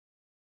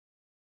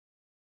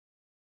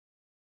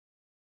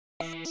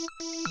Hello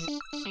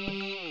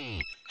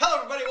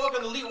everybody,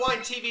 welcome to Elite Wine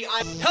TV.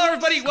 I'm Hello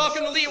everybody,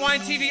 welcome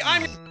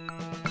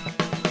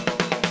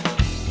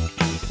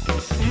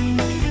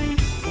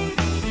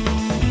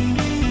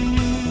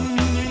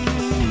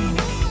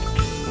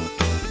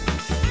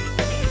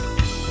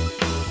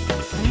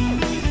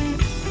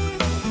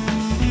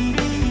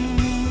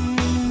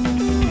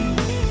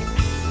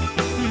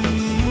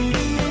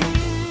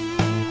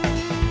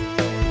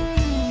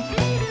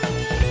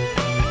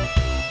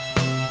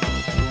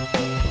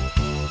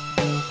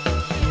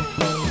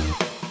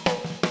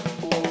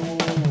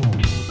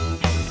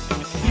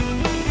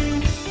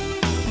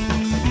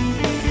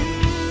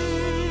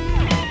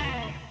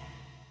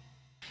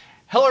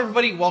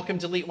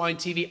to Elite Wine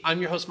TV.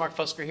 I'm your host Mark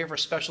Fusker here for a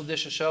special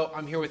edition show.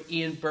 I'm here with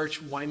Ian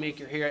Burch,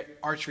 winemaker here at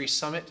Archery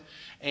Summit.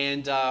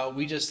 And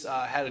we just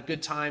had a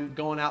good time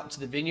going out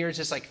to the vineyards.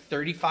 It's like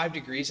 35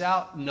 degrees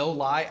out, no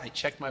lie. I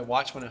checked my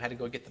watch when I had to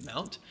go get the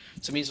mount.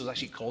 So it means it was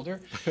actually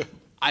colder.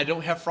 I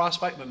don't have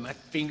frostbite, but my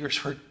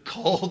fingers were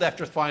cold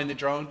after flying the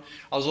drone.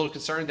 I was a little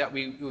concerned that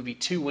it would be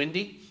too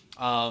windy.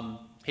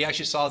 He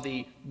actually saw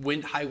the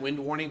high wind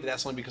warning, but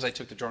that's only because I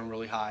took the drone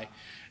really high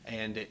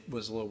and it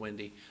was a little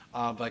windy.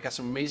 But I got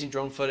some amazing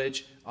drone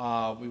footage.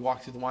 We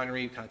walked through the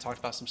winery, kind of talked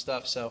about some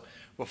stuff. So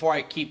before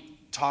I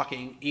keep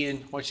talking, Ian,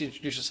 why don't you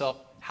introduce yourself?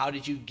 How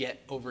did you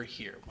get over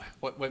here?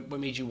 What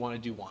made you want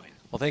to do wine?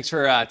 Well, thanks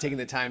for taking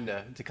the time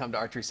to come to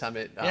Archery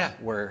Summit. Yeah.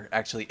 We're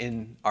actually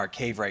in our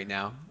cave right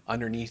now,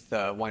 underneath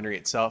the winery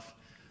itself.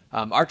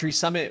 Archery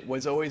Summit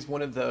was always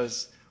one of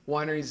those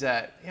wineries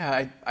that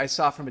I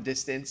saw from a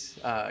distance.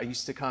 I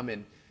used to come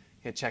and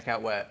check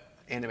out what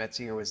Anna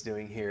Metzinger was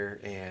doing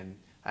here, and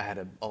I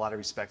had a lot of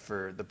respect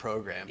for the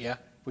program. Yeah.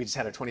 We just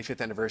had our 25th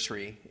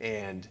anniversary,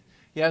 and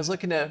I was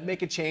looking to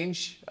make a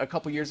change a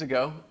couple years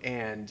ago,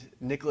 and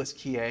Nicholas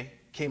Kie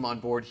came on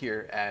board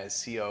here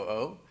as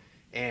COO,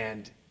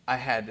 and I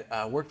had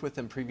worked with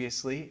him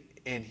previously,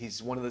 and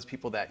he's one of those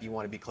people that you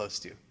want to be close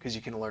to because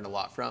you can learn a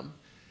lot from.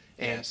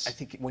 And Yes. I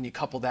think when you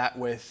couple that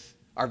with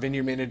our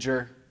vineyard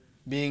manager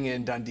being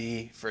in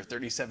Dundee for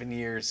 37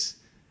 years,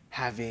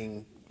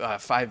 having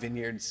 5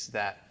 vineyards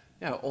that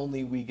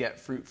only we get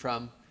fruit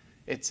from,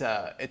 it's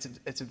a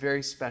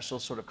very special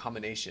sort of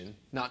combination.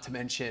 Not to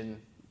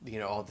mention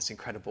all this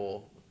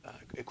incredible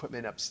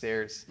equipment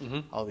upstairs,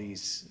 all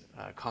these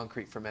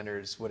concrete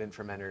fermenters, wooden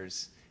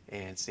fermenters,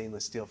 and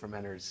stainless steel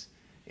fermenters,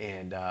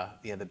 and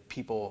the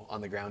people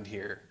on the ground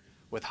here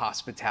with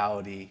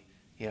hospitality,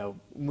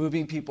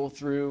 moving people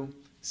through,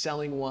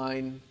 selling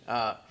wine.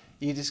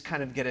 You just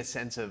kind of get a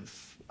sense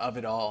of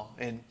it all,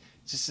 and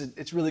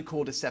it's really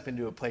cool to step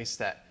into a place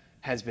that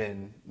has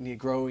been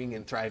growing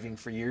and thriving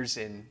for years,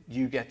 and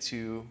you get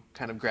to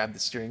kind of grab the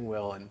steering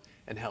wheel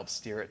and help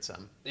steer it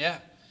some. Yeah.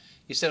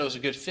 You said it was a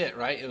good fit,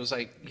 right? It was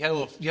like, you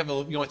want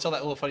to tell that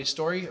little funny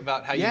story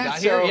about how you got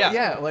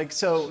here?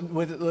 So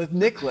with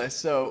Nicholas,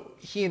 so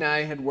he and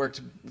I had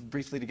worked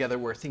briefly together.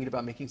 We're thinking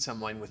about making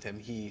some wine with him.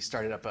 He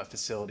started up a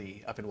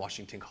facility up in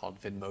Washington called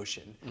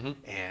VinMotion.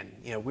 And,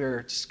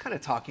 we're just kind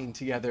of talking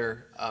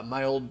together.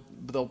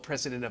 The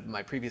president of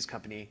my previous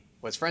company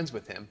was friends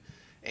with him.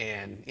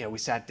 And, we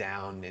sat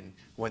down and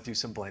went through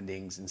some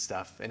blendings and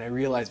stuff. And I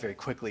realized very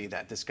quickly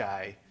that this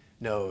guy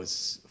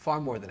knows far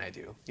more than I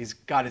do. He's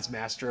got his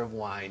Master of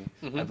Wine.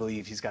 I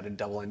believe he's got a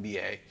double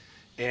MBA.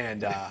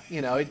 And,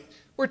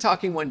 we're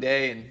talking one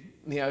day,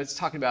 and, I was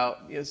talking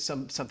about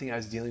something I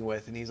was dealing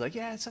with. And he's like,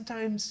 yeah,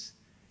 sometimes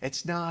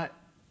it's not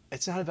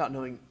about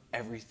knowing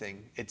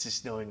everything. It's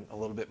just knowing a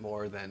little bit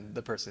more than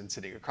the person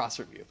sitting across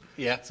from you.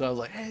 Yeah. So I was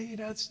like, hey,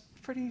 it's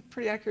pretty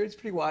accurate. It's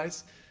pretty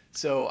wise.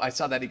 So I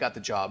saw that he got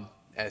the job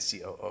as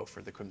COO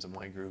for the Crimson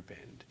Wine Group,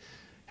 and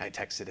I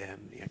texted him,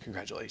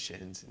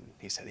 congratulations, and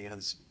he said,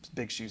 there's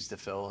big shoes to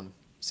fill, and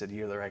said,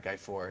 you're the right guy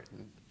for it,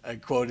 and I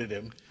quoted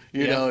him,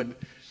 and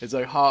it's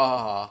like, ha, ha,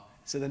 ha.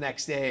 So the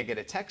next day I get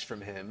a text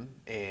from him,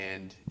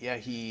 and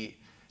he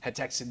had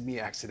texted me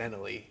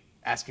accidentally,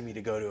 asking me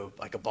to go to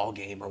a ball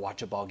game or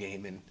watch a ball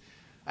game, and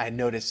I had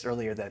noticed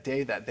earlier that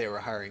day that they were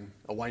hiring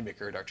a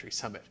winemaker at Archery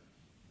Summit.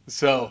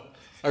 So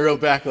I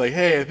wrote back like,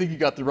 hey, I think you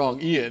got the wrong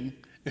Ian.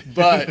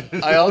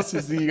 But I also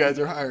see you guys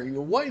are hiring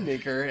a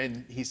winemaker,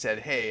 and he said,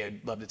 hey,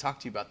 I'd love to talk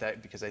to you about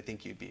that because I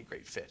think you'd be a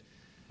great fit.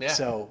 Yeah.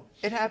 So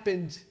it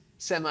happened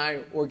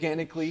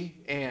semi-organically,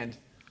 and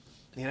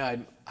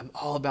I'm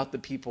all about the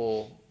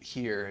people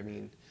here. I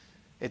mean,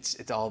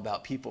 it's all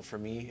about people for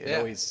me. It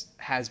always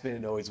has been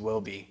and always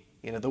will be.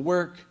 The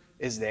work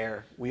is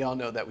there. We all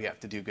know that we have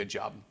to do a good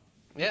job.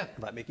 Yeah.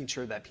 But making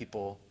sure that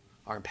people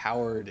are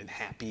empowered and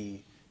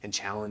happy and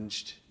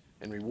challenged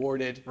and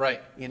rewarded. Right.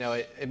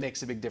 It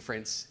makes a big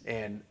difference.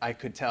 And I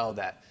could tell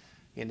that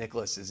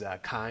Nicholas is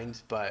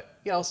kind, but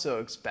he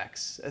also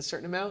expects a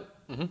certain amount.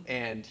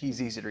 And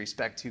he's easy to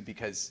respect too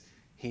because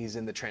he's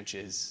in the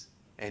trenches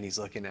and he's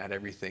looking at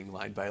everything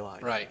line by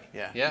line. Right.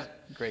 Yeah.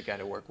 Great guy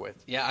to work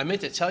with. Yeah, I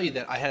meant to tell you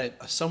that I had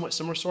a somewhat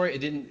similar story.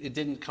 It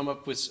didn't come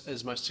up with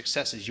as much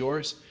success as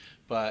yours,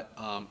 but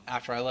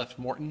after I left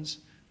Morton's,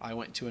 I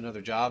went to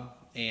another job,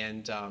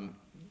 and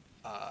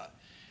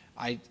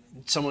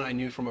someone I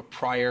knew from a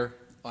prior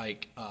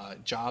like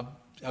job.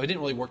 I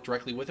didn't really work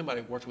directly with him, but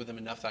I worked with him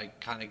enough that I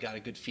kind of got a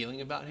good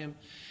feeling about him.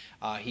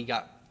 He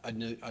got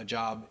a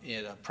job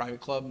in a private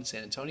club in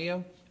San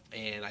Antonio,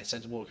 and I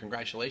sent him a little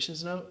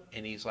congratulations note,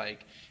 and he's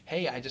like,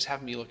 hey, I just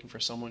happen to be looking for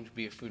someone to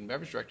be a food and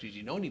beverage director. Do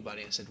you know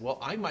anybody? I said, well,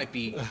 I might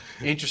be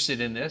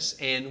interested in this.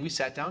 And we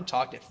sat down,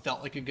 talked. It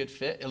felt like a good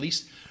fit, at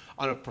least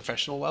on a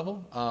professional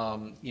level,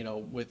 you know,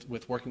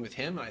 with working with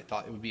him. And I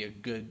thought it would be a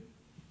good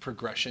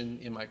progression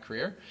in my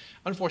career.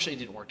 Unfortunately,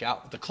 it didn't work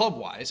out. The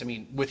club-wise, I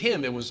mean, with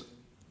him, it was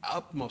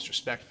utmost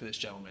respect for this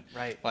gentleman.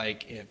 Right.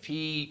 Like, if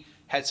he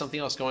had something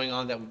else going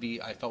on that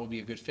I felt would be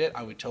a good fit,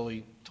 I would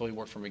totally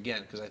work for him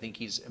again, because I think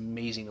he's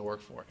amazing to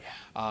work for.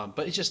 Yeah.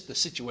 But it's just the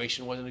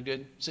situation wasn't a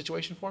good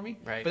situation for me.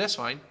 Right. But that's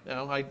fine. You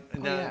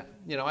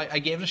know, I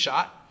gave it a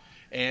shot,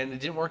 and it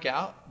didn't work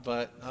out.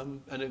 But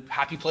I'm in a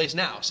happy place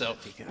now. So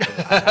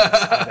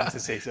I'd have to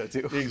say so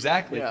too.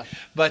 Exactly. Yeah.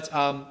 But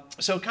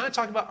so kind of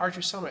talk about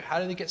Archery Summit. How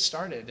did it get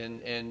started,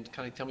 and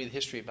kind of tell me the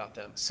history about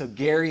them. So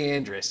Gary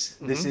Andrus,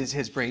 this is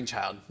his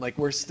brainchild. Like,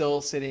 we're still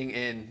sitting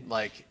in,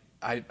 like,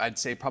 I'd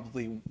say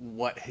probably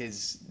what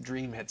his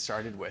dream had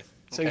started with.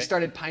 So he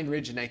started Pine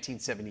Ridge in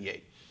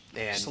 1978.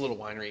 And just a little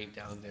winery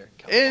down there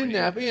in in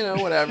California. Napa, you know,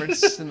 whatever.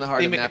 It's in the heart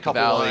They of make a Napa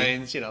couple Valley.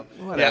 wines, you know.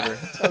 Whatever. Yeah.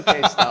 It's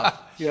okay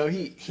stuff. You know,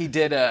 he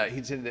did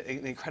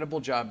an incredible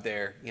job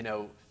there. You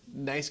know,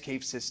 nice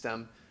cave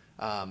system,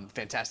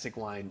 fantastic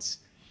wines.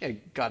 Yeah,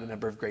 got a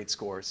number of great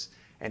scores.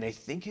 And I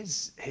think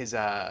his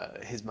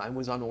mind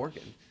was on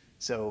Oregon.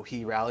 So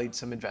he rallied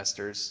some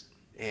investors,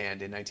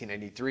 and in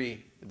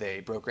 1993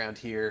 they broke ground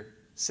here,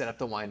 set up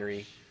the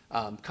winery,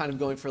 kind of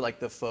going for like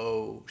the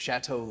faux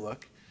chateau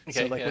look.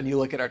 So like when you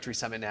look at Archery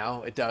Summit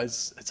now,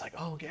 it's like,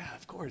 oh yeah,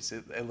 of course.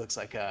 It looks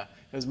like it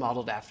was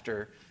modeled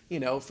after, you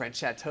know, French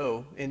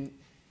chateau. And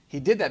he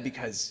did that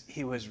because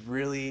he was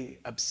really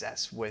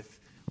obsessed with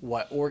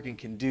what Oregon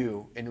can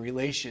do in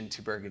relation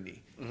to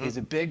Burgundy. He's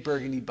a big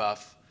Burgundy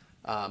buff.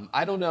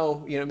 I don't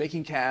know, you know,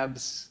 making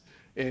cabs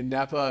in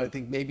Napa, I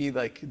think maybe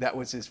like that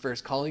was his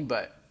first calling,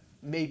 but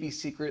maybe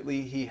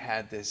secretly he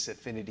had this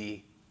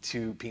affinity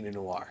to Pinot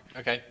Noir.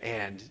 Okay.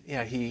 And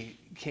yeah, he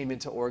came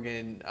into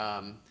Oregon.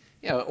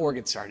 You know,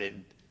 Oregon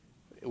started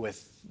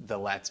with the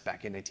Letts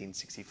back in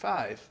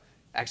 1965,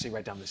 actually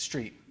right down the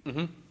street.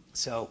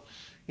 So,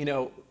 you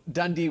know,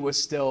 Dundee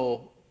was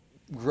still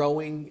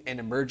growing and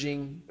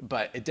emerging,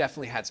 but it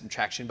definitely had some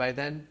traction by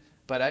then.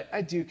 But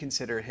I do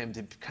consider him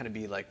to kind of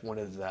be like one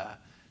of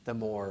the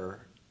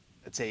more,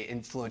 let's say,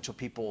 influential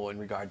people in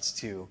regards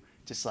to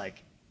just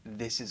like,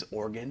 this is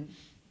Oregon,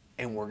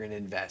 and we're going to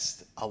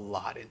invest a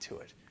lot into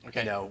it.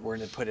 Okay. You know, we're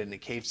going to put it in a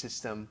cave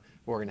system.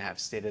 We're going to have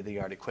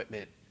state-of-the-art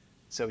equipment.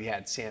 So we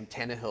had Sam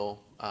Tannehill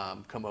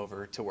come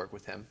over to work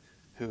with him,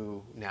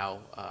 who now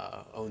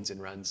owns and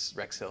runs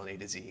Rex Hill and A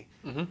to Z.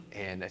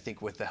 And I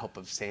think with the help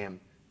of Sam,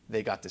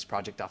 they got this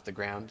project off the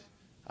ground.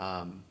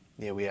 You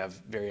know, we have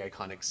very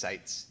iconic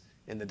sites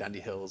in the Dundee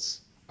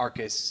Hills.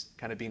 Arcus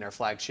kind of being our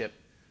flagship.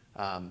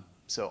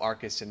 So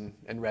Arcus and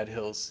Red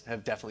Hills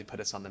have definitely put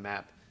us on the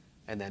map.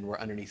 And then we're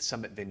underneath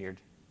Summit Vineyard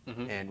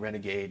and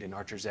Renegade and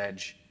Archer's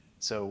Edge.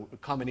 So a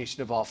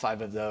combination of all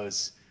 5 of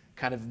those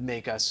kind of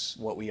make us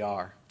what we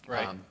are.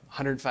 Right.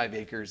 105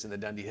 acres in the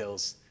Dundee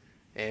Hills,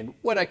 and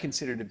what I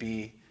consider to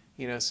be,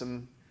 you know,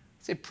 some,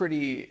 say,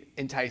 pretty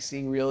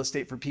enticing real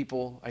estate for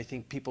people. I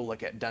think people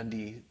look at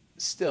Dundee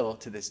still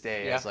to this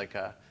day as like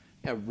a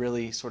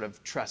really sort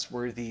of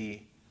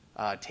trustworthy,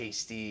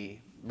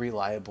 tasty,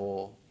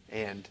 reliable,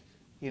 and,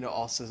 you know,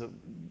 also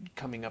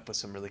coming up with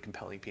some really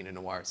compelling Pinot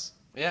Noirs.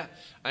 Yeah,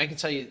 I can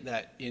tell you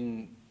that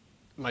in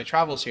my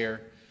travels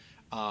here,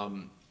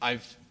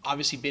 I've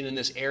obviously been in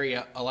this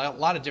area a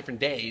lot of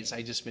different days.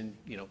 I just been,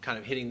 you know, kind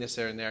of hitting this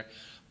there and there,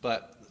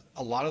 but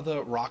a lot of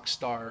the rock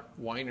star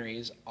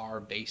wineries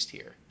are based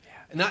here.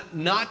 Yeah.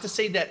 Not to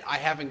say that I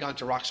haven't gone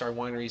to rock star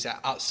wineries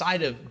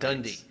outside of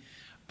Dundee,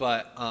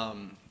 but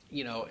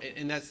you know,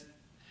 and that's,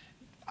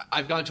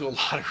 I've gone to a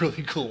lot of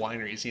really cool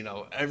wineries, you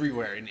know,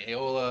 everywhere in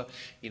Aola,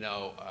 you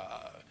know,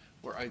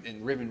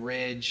 in Ribbon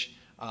Ridge.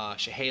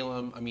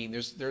 Chehalem. I mean,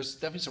 there's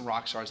definitely some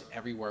rock stars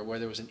everywhere,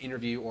 whether it was an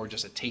interview or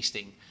just a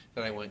tasting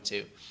that I went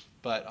to.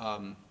 But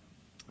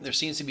there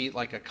seems to be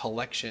like a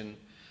collection,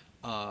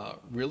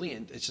 really,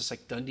 and it's just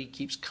like Dundee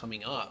keeps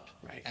coming up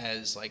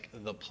as like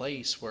the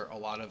place where a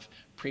lot of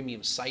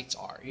premium sites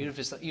are. Even if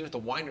the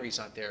winery's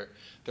not there,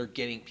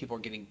 people are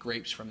getting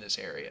grapes from this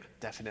area.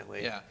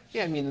 Definitely. Yeah.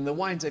 Yeah. I mean, and the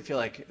wines, I feel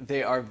like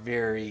they are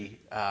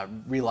very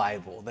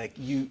reliable. Like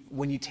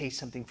when you taste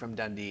something from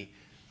Dundee,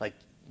 like,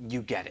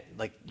 you get it.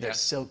 Like, they're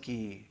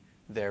silky,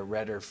 they're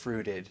red or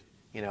fruited.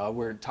 You know,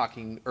 we were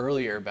talking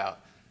earlier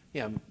about,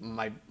 you know,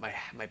 my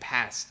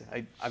past.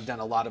 I've done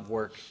a lot of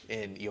work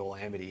in Eola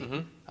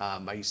Amity.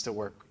 I used to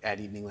work at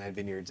Evening Land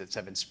Vineyards at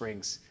Seven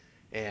Springs,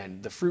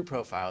 and the fruit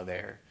profile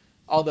there,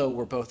 although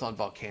we're both on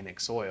volcanic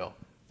soil,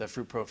 the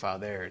fruit profile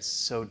there is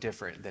so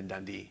different than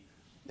Dundee.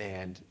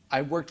 And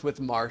I worked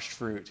with marsh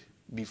fruit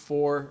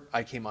before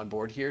I came on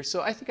board here,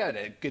 so I think I had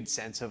a good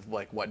sense of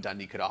like what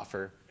Dundee could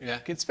offer. Yeah.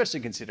 Especially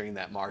considering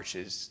that marsh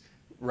is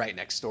right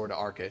next door to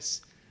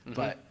Arcus.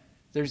 But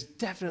There's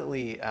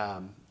definitely,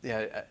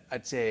 yeah,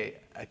 I'd say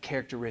a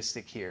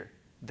characteristic here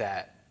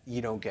that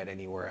you don't get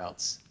anywhere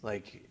else,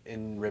 like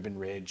in Ribbon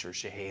Ridge or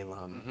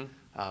Chehalem,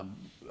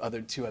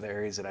 two other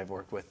areas that I've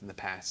worked with in the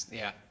past.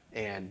 Yeah.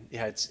 And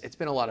yeah, it's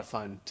been a lot of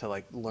fun to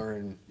like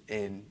learn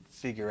and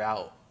figure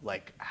out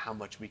like how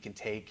much we can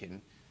take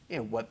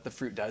and what the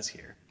fruit does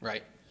here.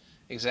 Right.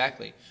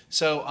 Exactly.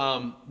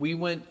 So we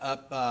went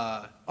up.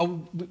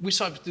 We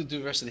still have to do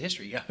the rest of the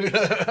history. Yeah.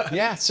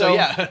 Yeah. So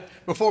yeah,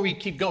 before we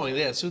keep going,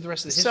 let's do the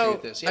rest of the history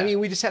of this. Yeah. I mean,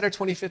 we just had our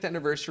 25th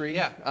anniversary.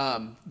 Yeah.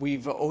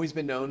 We've always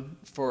been known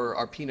for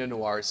our Pinot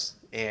Noirs,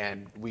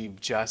 and we've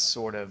just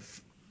sort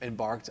of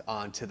embarked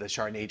onto the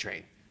Chardonnay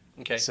train.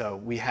 Okay. So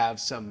we have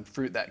some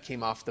fruit that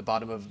came off the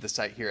bottom of the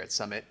site here at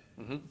Summit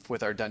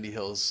with our Dundee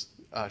Hills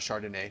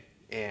Chardonnay,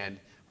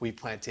 and we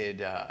planted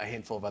a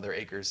handful of other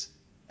acres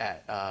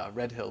at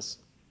Red Hills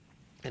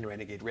and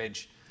Renegade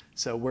Ridge.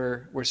 So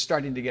we're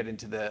starting to get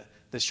into the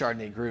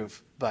Chardonnay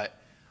groove, but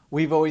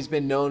we've always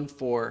been known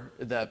for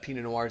the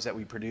Pinot Noirs that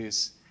we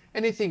produce.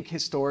 And I think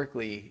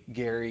historically,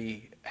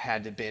 Gary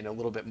had been a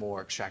little bit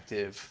more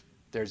extractive.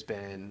 There's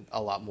been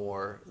a lot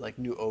more like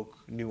new oak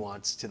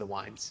nuance to the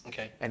wines.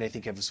 Okay. And I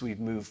think as we've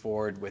moved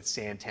forward with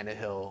Sam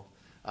Tannehill,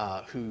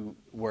 who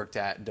worked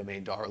at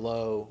Domaine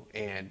d'Arlot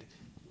and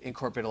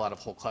incorporated a lot of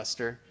whole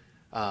cluster,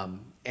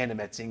 Anna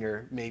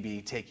Metzinger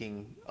maybe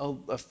taking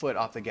a foot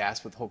off the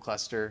gas with whole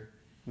cluster,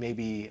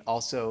 maybe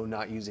also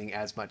not using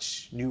as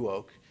much new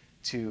oak,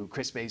 to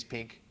Chris Mays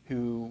Pink,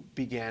 who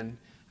began,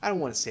 I don't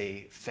want to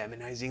say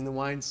feminizing the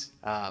wines.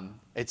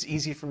 It's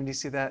easy for me to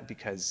say that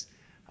because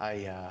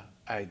I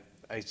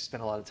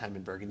spent a lot of time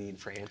in Burgundy in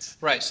France.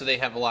 Right. So they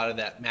have a lot of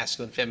that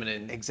masculine,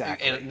 feminine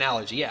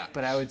analogy. Yeah.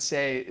 But I would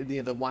say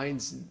the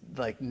wines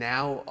like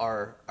now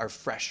are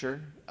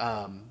fresher.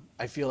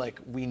 I feel like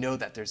we know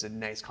that there's a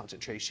nice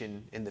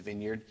concentration in the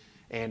vineyard,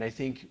 and I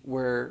think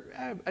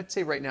I'd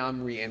say right now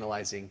I'm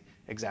reanalyzing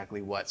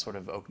exactly what sort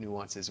of oak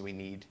nuances we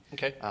need.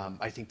 Okay.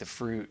 I think the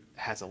fruit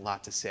has a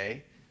lot to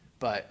say,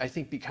 but I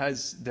think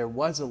because there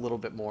was a little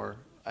bit more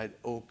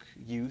oak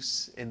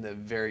use in the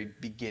very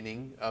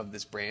beginning of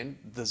this brand,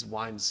 those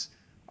wines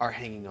are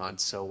hanging on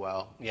so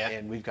well. Yeah.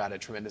 And we've got a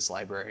tremendous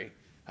library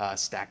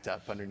stacked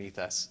up underneath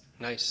us.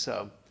 Nice.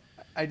 So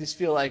I just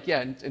feel like,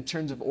 yeah, in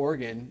terms of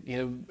Oregon,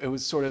 it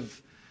was sort of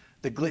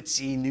the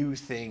glitzy new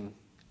thing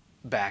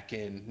back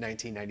in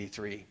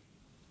 1993.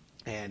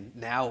 And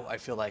now I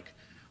feel like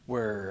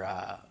we're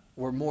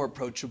more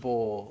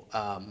approachable.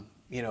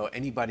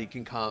 Anybody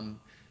can come.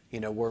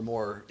 We're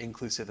more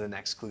inclusive than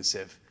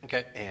exclusive.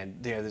 Okay. And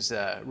there's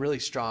a really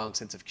strong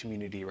sense of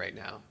community right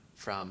now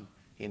from,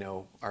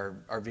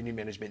 our vineyard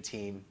management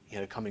team,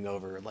 coming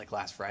over like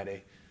last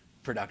Friday.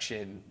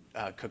 Production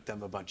cooked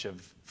them a bunch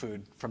of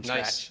food from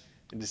scratch.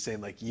 And just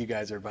saying, like, you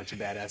guys are a bunch of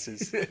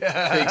badasses.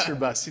 Thanks for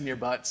busting your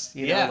butts.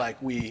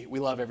 Like we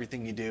love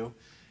everything you do.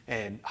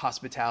 And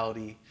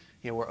hospitality,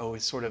 we're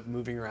always sort of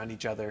moving around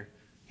each other,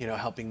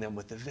 helping them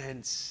with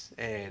events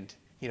and,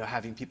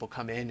 having people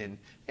come in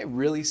and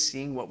really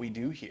seeing what we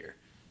do here.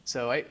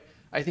 So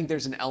I think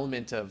there's an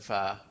element of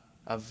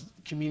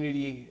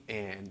community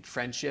and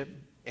friendship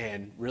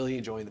and really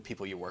enjoying the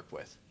people you work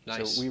with.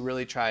 Nice. So we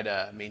really try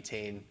to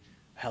maintain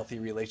healthy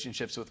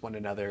relationships with one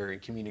another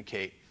and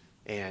communicate.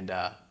 And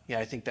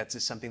I think that's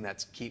just something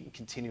that's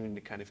continuing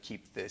to kind of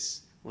keep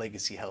this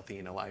legacy healthy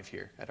and alive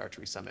here at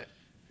Archery Summit.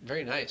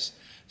 Very nice.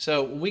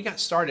 So when we got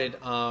started,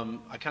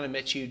 I kind of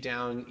met you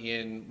down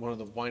in one of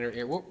the winery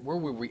area. Where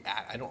were we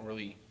at? I don't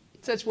really.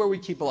 That's where we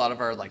keep a lot of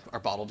our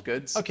bottled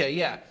goods. Okay,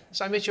 yeah.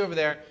 So I met you over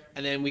there,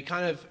 and then we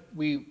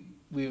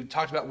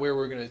talked about where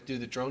we're going to do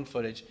the drone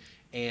footage,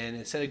 and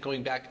instead of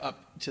going back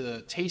up to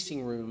the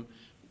tasting room,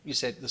 you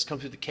said, let's come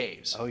through the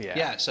caves. Oh, yeah.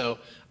 Yeah, so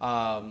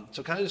kind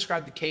of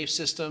describe the cave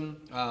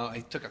system.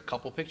 I took a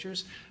couple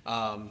pictures,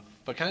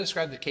 but kind of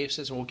describe the cave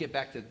system. We'll get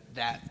back to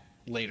that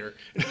later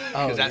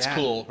because that's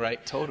cool,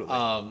 right? Totally.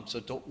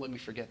 So don't let me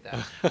forget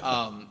that.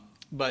 Kind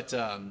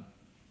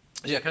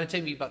of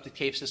tell me about the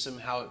cave system,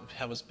 how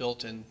it was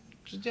built, and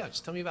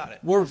just tell me about it.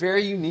 We're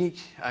very unique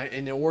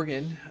in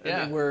Oregon.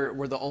 Yeah. I mean,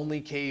 we're the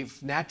only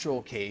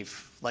natural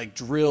cave, like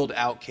drilled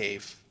out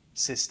cave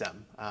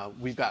system.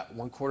 We've got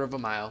 1/4 of a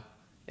mile.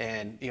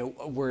 And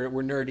we're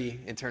nerdy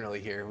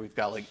internally here. We've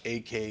got like A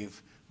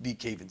cave, B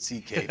cave, and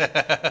C cave.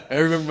 I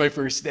remember my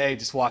first day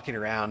just walking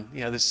around.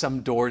 There's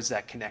some doors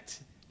that connect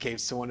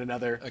caves to one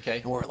another.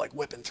 Okay. And we're like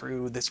whipping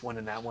through this one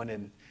and that one.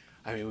 And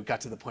I mean, we got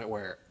to the point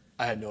where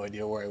I had no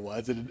idea where I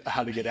was and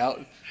how to get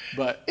out.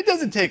 But it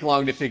doesn't take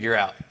long to figure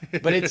out.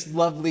 But it's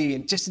lovely.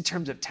 And just in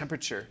terms of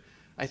temperature,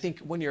 I think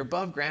when you're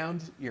above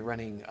ground, you're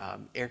running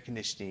air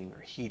conditioning or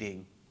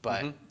heating.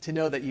 But to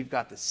know that you've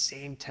got the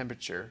same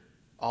temperature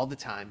all the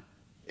time,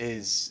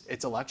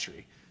 it's a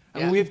luxury. I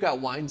mean, we've got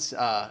wines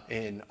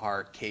in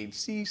our Cave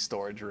C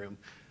storage room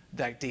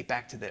that date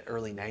back to the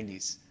early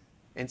 90s.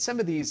 And some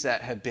of these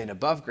that have been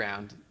above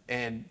ground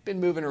and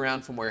been moving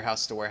around from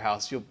warehouse to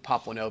warehouse, you'll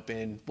pop one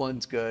open,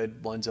 one's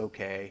good, one's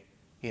okay.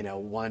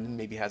 One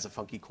maybe has a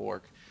funky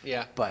cork.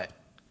 Yeah. But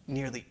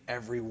nearly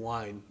every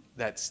wine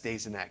that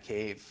stays in that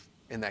cave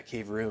in that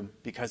cave room,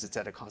 because it's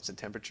at a constant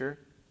temperature,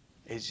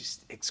 is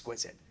just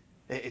exquisite.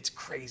 It's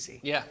crazy.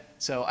 Yeah.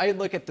 So I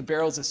look at the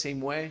barrels the same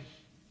way.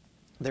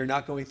 They're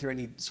not going through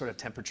any sort of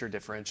temperature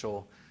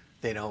differential.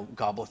 They don't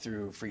gobble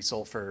through free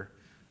sulfur.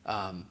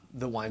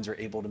 The wines are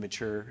able to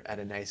mature at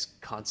a nice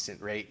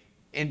constant rate.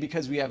 And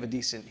because we have a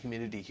decent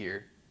humidity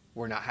here,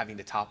 we're not having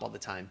to top all the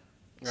time.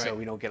 Right. So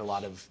we don't get a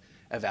lot of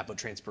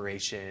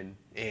evapotranspiration.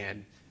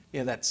 And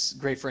that's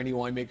great for any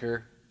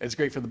winemaker. It's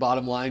great for the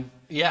bottom line.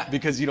 Yeah.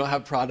 Because you don't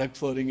have product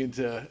floating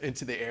into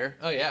the air.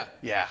 Oh, yeah.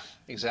 Yeah.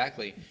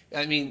 Exactly.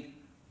 I mean,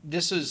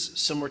 this is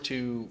similar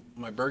to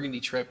my Burgundy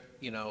trip.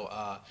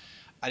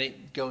 I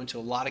didn't go into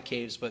a lot of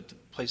caves, but the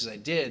places I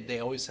did,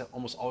 they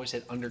almost always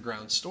had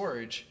underground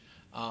storage.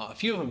 A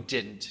few of them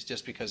didn't,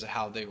 just because of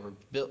how they were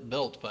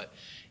built. But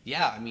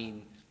yeah, I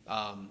mean,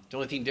 the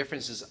only thing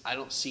difference is I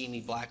don't see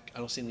any black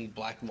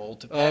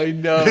mold to pack. I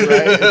know,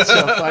 right? It's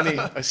so funny,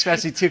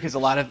 especially too, because a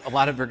lot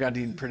of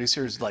Burgundian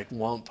producers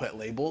won't put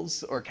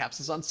labels or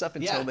capsules on stuff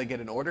until they get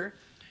an order.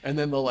 And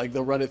then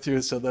they'll run it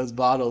through, so those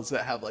bottles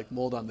that have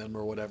mold on them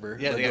or whatever,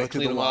 they gotta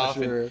clean them off.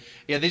 They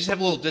just have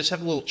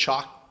little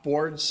chalk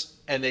boards,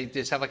 and they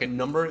just have a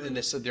number in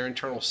their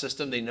internal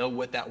system. They know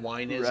what that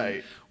wine is,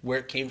 and where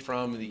it came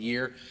from, and the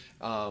year.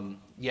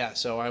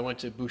 So I went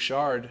to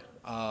Bouchard,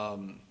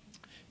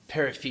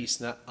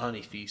 Père-Fils, not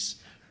Anifis.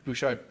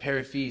 Bouchard,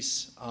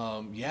 Père-Fils.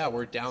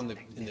 We're down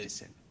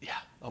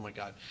oh my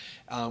God.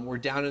 We're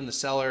down in the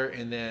cellar,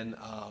 and then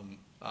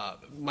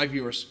my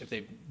viewers, if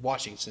they've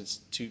watching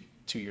since two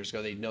years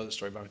ago, they know the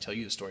story, but I'm gonna tell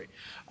you the story.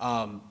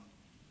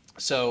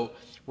 So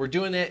we're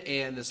doing it,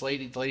 and the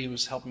lady who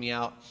was helping me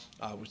out,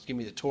 was giving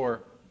me the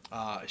tour.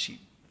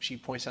 She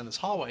points down this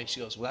hallway, and she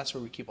goes, "Well, that's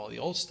where we keep all the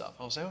old stuff."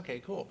 I was like, "Okay,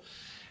 cool."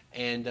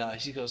 And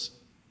she goes,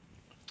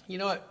 "You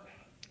know what?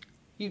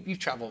 You've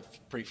traveled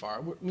pretty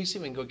far. Let me see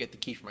if I can go get the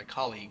key for my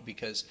colleague,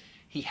 because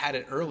he had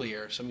it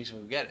earlier, so I'm going to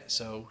go get it."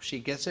 So she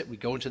gets it. We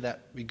go into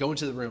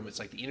the room. It's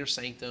like the inner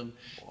sanctum.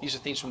 Whoa. These are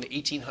things from the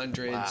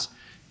 1800s. Wow.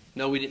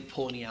 No, we didn't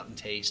pull any out and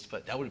taste,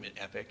 but that would have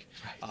been epic.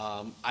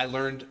 Right. I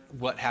learned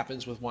what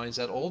happens with wines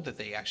that old, that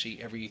they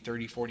actually, every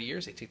 30, 40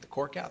 years, they take the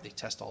cork out, they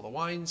test all the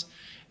wines,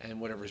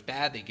 and whatever's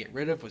bad, they get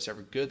rid of.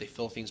 Whatever's good, they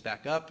fill things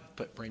back up,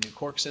 put brand new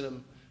corks in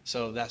them.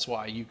 So that's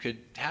why you could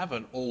have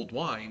an old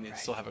wine and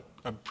still have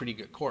a pretty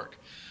good cork.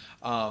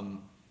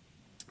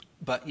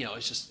 But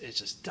it's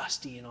just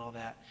dusty and all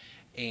that.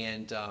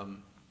 And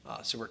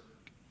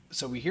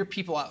so we hear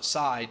people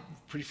outside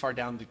pretty far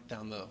down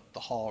the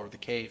hall or the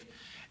cave.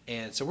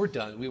 And so we're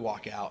done. We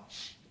walk out,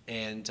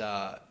 and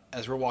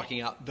as we're walking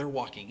out, they're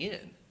walking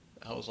in.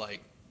 I was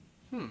like,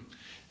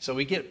 So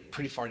we get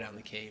pretty far down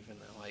the cave, and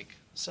they're like,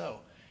 "So,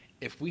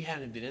 if we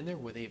hadn't been in there,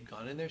 would they have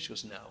gone in there?" She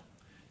goes, "No,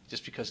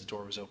 just because the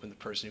door was open, the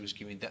person who was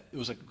giving that, it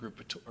was like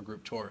a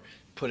group tour,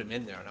 put him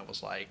in there." And I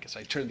was like, so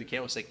I turned to the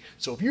camera, I was like,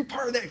 "So if you're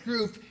part of that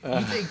group,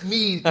 you thank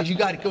me because you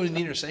got to go to the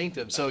inner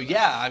sanctum." So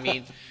yeah, I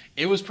mean,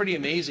 it was pretty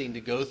amazing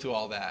to go through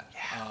all that.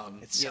 Yeah,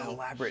 it's so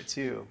elaborate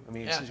too. I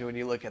mean, especially when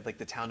you look at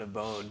the town of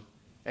Beaune,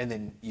 and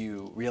then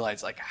you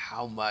realize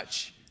how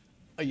much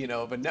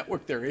of a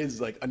network there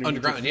is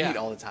underground your feet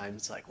all the time.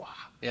 It's like, wow.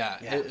 Yeah,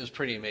 it was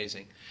pretty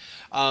amazing.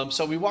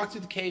 So we walked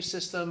through the cave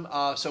system.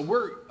 So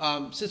we're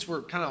since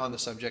we're kind of on the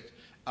subject,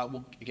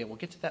 we'll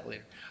get to that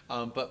later.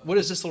 But what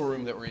is this little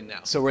room that we're in now?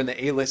 So we're in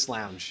the A-list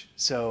lounge.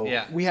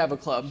 So we have a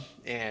club,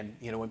 and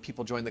when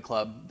people join the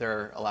club,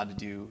 they're allowed to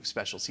do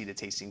special seated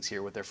tastings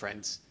here with their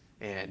friends.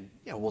 And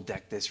we'll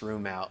deck this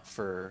room out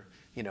for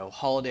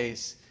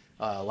holidays.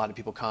 A lot of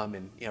people come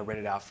and rent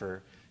it out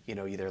for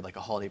either a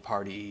holiday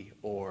party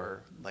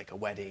or a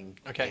wedding.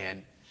 Okay.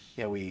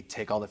 And we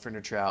take all the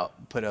furniture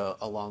out, put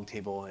a long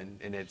table in,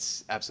 and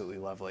it's absolutely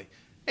lovely.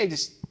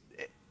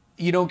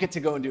 You don't get to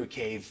go into a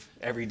cave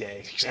every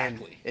day.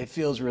 Exactly. It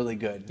feels really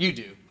good. You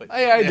do, but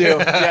I do.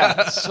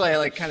 Yeah.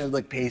 So kind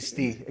of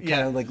pasty.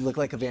 Kind of look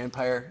like a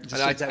vampire.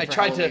 I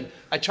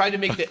tried to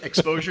make the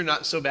exposure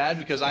not so bad,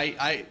 because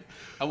I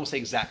won't say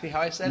exactly how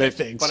I said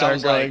it, but I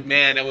was like,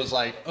 man, it was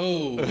like,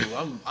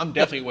 oh, I'm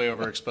definitely way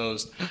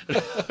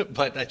overexposed.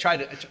 But I tried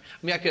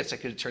to. I guess I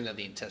could have turned down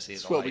the intensity.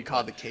 It's what we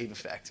call the cave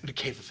effect. The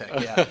cave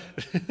effect, yeah.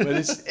 But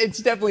it's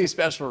definitely a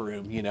special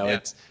room.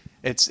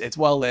 It's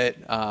well lit.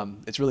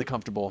 It's really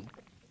comfortable,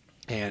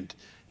 and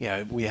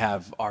we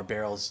have our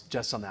barrels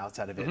just on the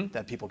outside of it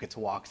that people get to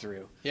walk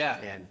through. Yeah.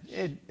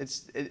 And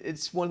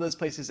it's one of those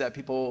places that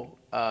people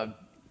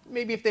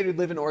maybe if they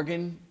live in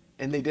Oregon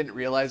and they didn't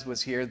realize was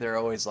here, they're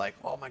always like,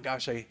 "Oh my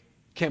gosh, I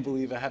can't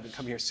believe I haven't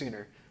come here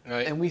sooner."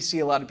 Right. And we see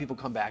a lot of people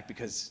come back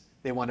because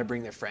they want to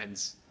bring their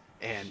friends,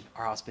 and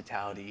our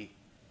hospitality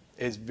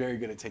is very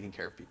good at taking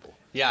care of people.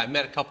 Yeah, I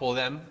met a couple of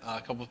them,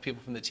 a couple of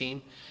people from the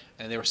team,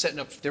 and they were setting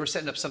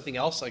up something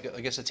else, I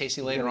guess a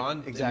tasting later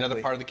on in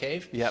another part of the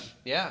cave. Yep.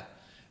 Yeah.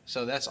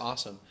 So that's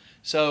awesome.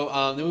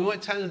 So then we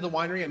went to the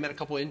winery. I met a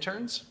couple of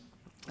interns.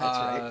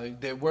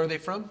 That's right. Where are they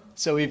from?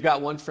 So we've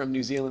got one from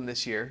New Zealand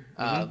this year,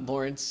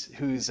 Lawrence,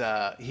 who's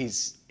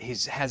has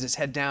his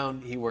head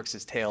down. He works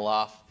his tail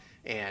off,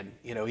 and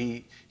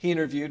he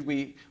interviewed.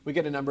 We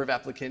get a number of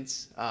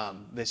applicants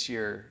this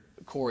year.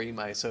 Corey,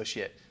 my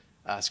associate,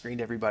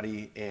 screened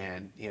everybody,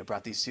 and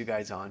brought these two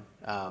guys on.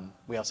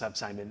 We also have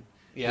Simon,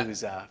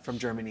 who's from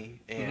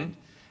Germany, and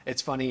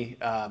it's funny.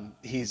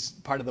 He's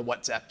part of the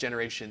WhatsApp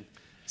generation.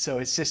 So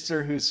his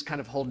sister, who's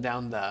kind of holding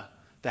down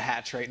the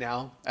hatch right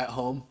now at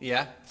home,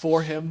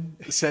 for him,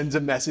 sends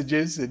him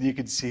messages, and you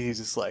can see he's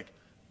just like,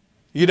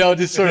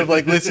 just sort of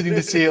like listening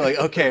to see like,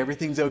 okay,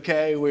 everything's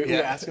okay. We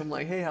ask him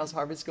like, hey, how's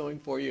harvest going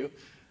for you?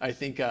 I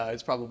think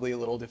it's probably a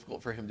little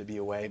difficult for him to be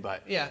away,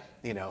 but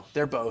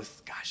they're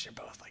both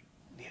like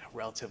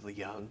relatively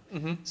young.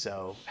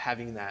 So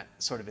having that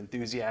sort of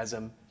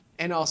enthusiasm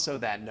and also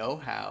that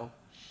know-how,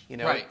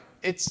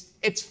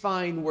 it's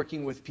fine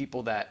working with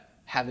people that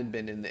haven't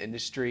been in the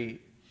industry.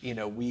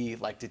 We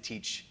like to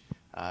teach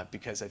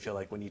because I feel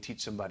like when you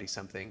teach somebody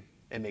something,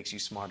 it makes you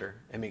smarter.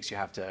 It makes you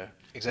have to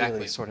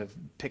really sort of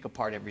pick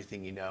apart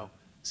everything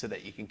so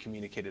that you can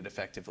communicate it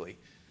effectively.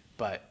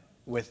 But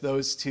with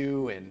those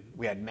two, and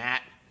we had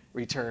Matt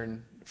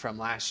return from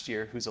last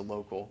year, who's a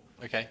local,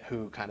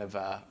 who kind of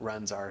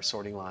runs our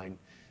sorting line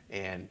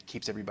and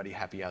keeps everybody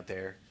happy out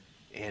there.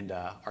 And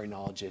our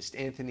enologist,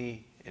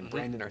 Anthony, and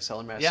Brandon, our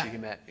cellar master you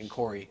met, and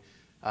Corey.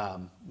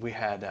 We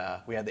had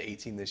the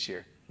 18 this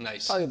year.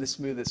 Nice. Probably the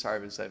smoothest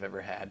harvest I've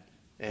ever had.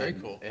 And very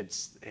cool.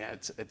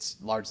 It's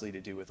largely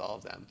to do with all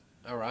of them.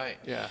 All right.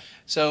 Yeah.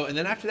 So, and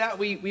then after that,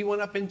 we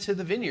went up into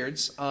the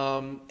vineyards,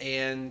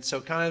 and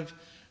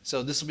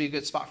so this will be a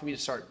good spot for me to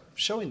start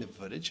showing the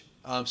footage.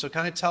 So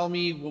kind of tell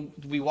me,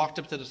 we walked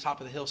up to the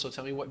top of the hill, so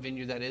tell me what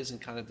vineyard that is and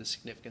kind of the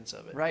significance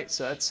of it. Right,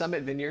 so that's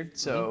Summit Vineyard.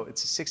 So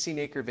it's a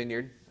 16-acre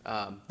vineyard.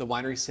 The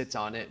winery sits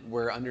on it.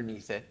 We're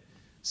underneath it.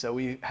 So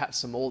we have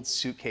some old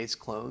suitcase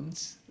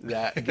clones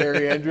that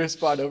Gary Andrus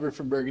brought over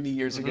from Burgundy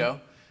years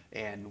ago.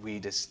 And we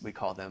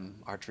call them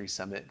Archery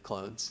Summit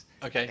clones.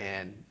 Okay.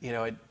 And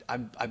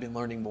I've been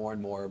learning more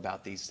and more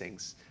about these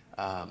things.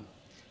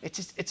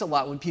 It's a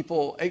lot when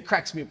it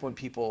cracks me up when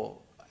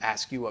people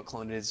ask you what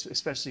clone it is,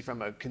 especially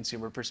from a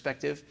consumer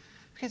perspective,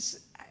 because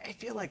I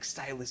feel like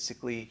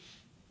stylistically,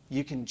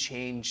 you can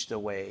change the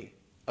way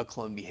a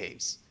clone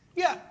behaves.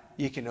 Yeah.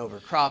 You can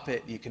overcrop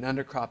it, you can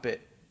undercrop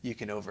it, you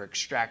can over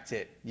extract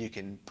it, you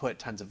can put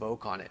tons of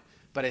oak on it.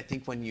 But I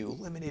think when you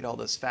eliminate all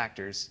those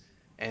factors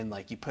and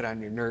like you put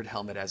on your nerd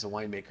helmet as a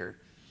winemaker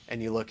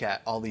and you look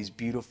at all these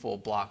beautiful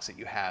blocks that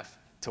you have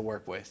to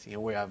work with,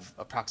 we have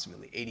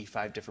approximately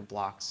 85 different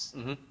blocks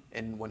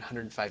in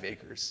 105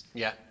 acres.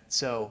 Yeah.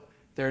 So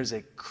there's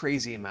a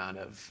crazy amount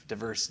of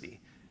diversity.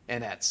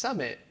 And at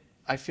Summit,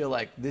 I feel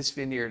like this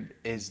vineyard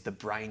is the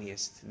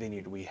briniest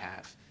vineyard we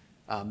have.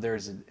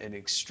 There's an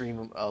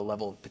extreme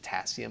level of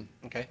potassium,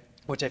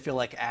 which I feel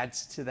like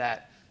adds to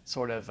that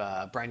sort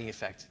of briny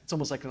effect. It's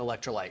almost like an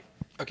electrolyte.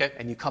 Okay.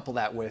 And you couple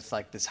that with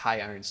like this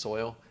high iron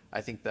soil. I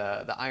think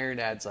the iron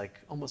adds like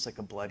almost like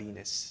a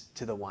bloodiness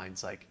to the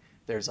wines. Like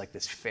there's like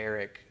this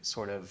ferric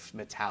sort of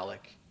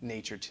metallic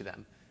nature to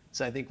them.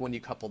 So I think when you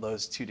couple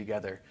those two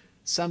together,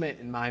 Summit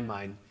in my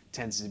mind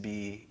tends to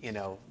be,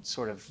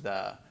 sort of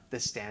the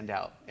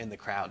standout in the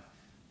crowd.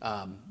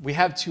 We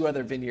have two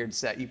other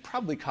vineyards that you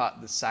probably caught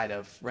the side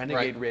of,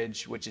 Renegade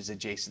Ridge, which is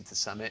adjacent to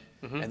Summit,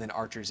 and then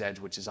Archer's Edge,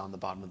 which is on the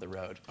bottom of the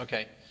road.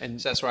 Okay.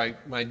 And so that's where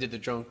when I did the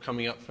drone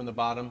coming up from the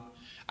bottom.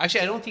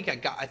 Actually,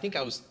 I think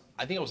I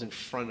was in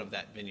front of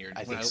that vineyard.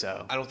 I think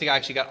so. I don't think I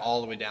actually got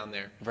all the way down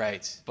there.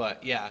 Right.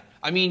 But yeah,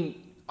 I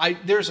mean,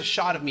 there's a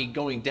shot of me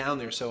going down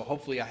there, so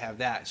hopefully I have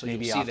that, so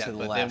maybe you'll see off that. To the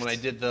but left. then when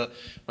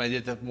I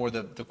did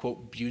the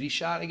quote beauty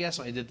shot, I guess,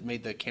 when I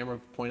made the camera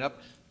point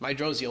up, my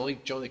drone's the only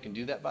drone that can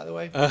do that, by the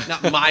way.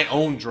 Not my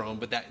own drone,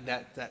 but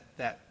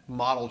that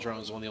model drone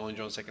is one of the only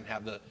drones that can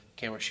have the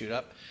camera shoot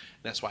up.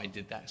 And that's why I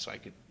did that, so I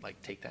could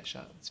like take that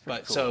shot.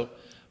 But cool.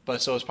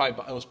 So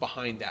it was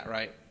behind that,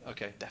 right?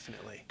 Okay.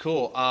 Definitely.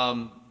 Cool.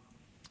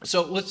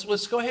 So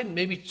let's go ahead and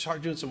maybe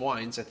start doing some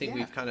wines. I think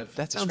we've kind of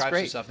described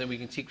some stuff. Then we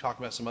can keep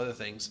talking about some other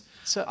things.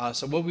 So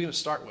what are we going to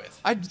start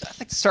with? I'd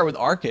like to start with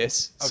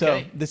Arcus. Okay.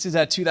 So this is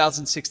a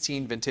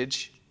 2016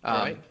 vintage.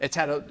 Right. It's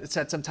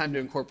had some time to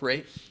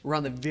incorporate. We're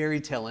on the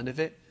very tail end of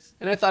it,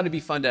 and I thought it'd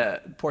be fun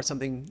to pour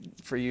something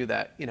for you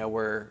that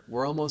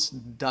we're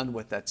almost done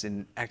with. That's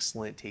in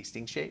excellent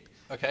tasting shape.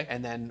 Okay.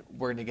 And then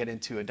we're going to get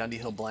into a Dundee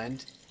Hill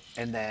blend,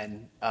 and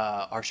then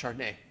our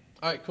Chardonnay.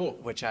 All right. Cool.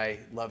 Which I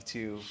love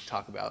to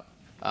talk about.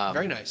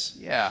 Very nice.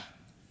 Yeah.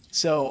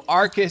 So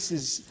Arcus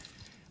is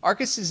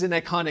an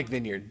iconic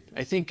vineyard.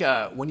 I think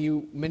when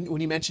you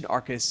mentioned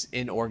Arcus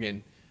in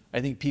Oregon,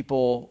 I think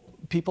people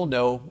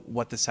know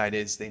what the site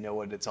is. They know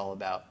what it's all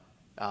about.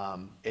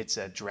 It's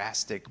a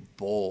drastic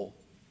bowl.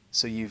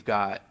 So you've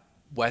got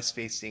west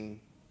facing,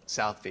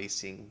 south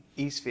facing,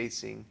 east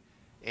facing,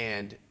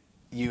 and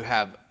you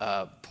have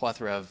a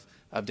plethora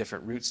of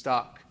different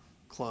rootstock,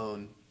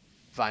 clone,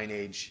 vine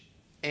age,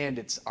 and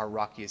it's our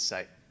rockiest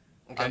site.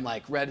 Okay.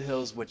 Unlike Red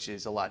Hills, which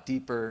is a lot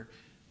deeper,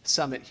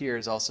 Summit here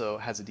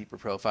has a deeper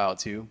profile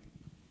too.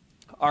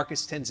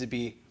 Arcus tends to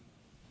be,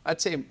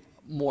 I'd say,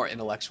 more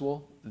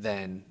intellectual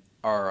than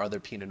our other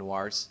Pinot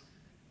Noirs.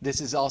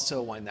 This is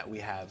also one that we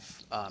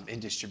have in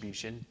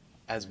distribution,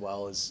 as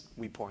well as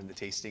we pour in the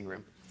tasting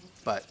room.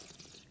 But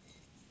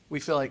we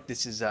feel like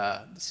this is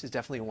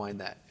definitely a wine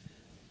that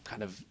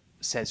kind of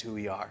says who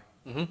we are,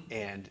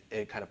 and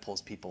it kind of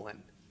pulls people in.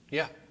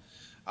 Yeah.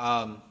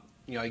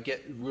 You know, I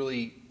get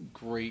really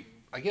great,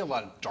 I get a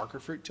lot of darker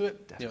fruit to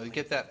it. Definitely. You know, you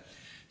get that.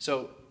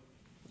 So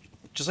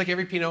just like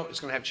every Pinot, it's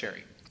going to have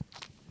cherry.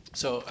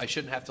 So I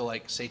shouldn't have to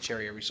like say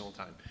cherry every single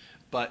time.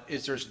 But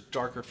there's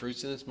darker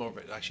fruits in this, more of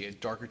actually a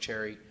darker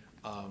cherry,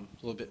 a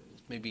little bit,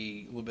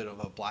 maybe a little bit of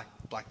a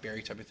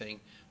blackberry type of thing,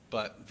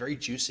 but very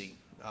juicy.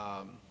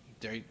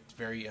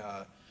 Very,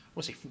 I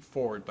won't say fruit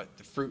forward, but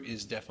the fruit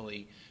is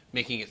definitely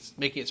making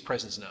its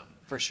presence known.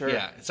 For sure.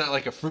 Yeah, it's not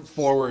like a fruit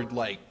forward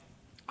like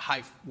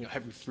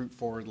heavy fruit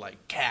forward like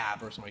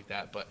cab or something like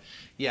that. But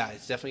yeah,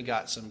 it's definitely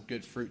got some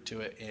good fruit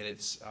to it, and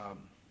it's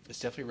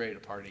definitely ready to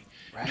party.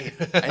 Right.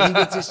 I think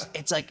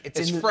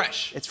it's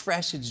fresh. It's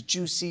fresh. It's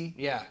juicy.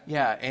 Yeah.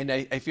 Yeah, and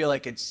I feel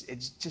like it's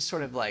just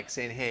sort of like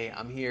saying, hey,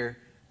 I'm here.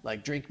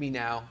 Like, drink me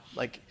now.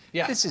 Like,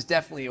 yeah. This is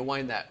definitely a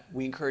wine that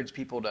we encourage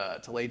people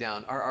to lay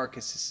down. Our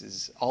Archery,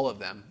 all of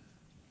them,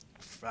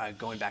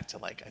 going back to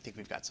like, I think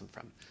we've got some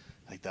from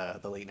like the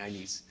late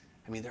 90s.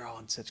 I mean, they're all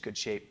in such good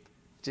shape.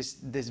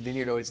 Just this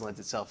vineyard always lends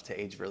itself to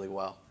age really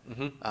well.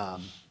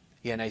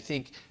 Yeah, and I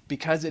think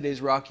because it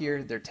is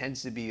rockier, there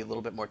tends to be a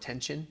little bit more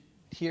tension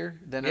here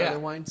than other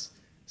wines.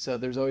 So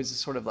there's always this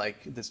sort of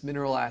like this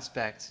mineral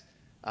aspect.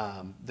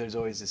 There's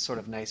always this sort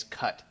of nice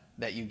cut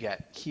that you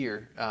get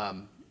here,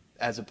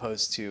 as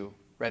opposed to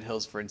Red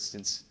Hills, for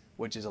instance,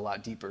 which is a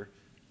lot deeper.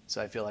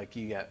 So I feel like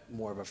you get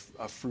more of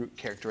a fruit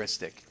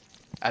characteristic,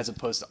 as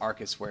opposed to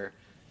Arcus, where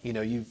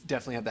you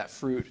definitely have that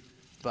fruit,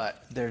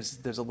 but there's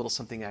a little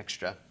something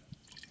extra.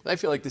 I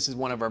feel like this is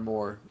one of our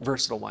more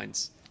versatile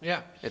wines.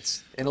 Yeah.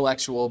 It's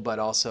intellectual, but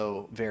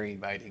also very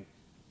inviting.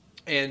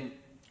 And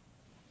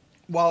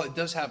while it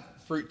does have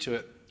fruit to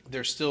it,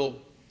 there's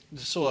still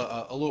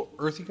a little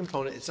earthy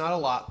component. It's not a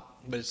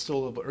lot, but it's still a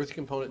little bit earthy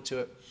component to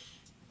it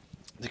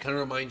to kind of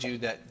remind you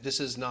that this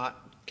is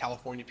not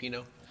California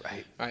Pinot.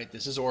 Right. All right.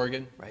 This is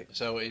Oregon. Right.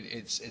 So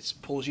it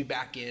pulls you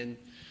back in.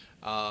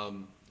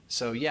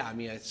 So yeah, I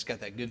mean, it's got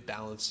that good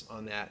balance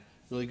on that,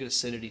 really good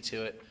acidity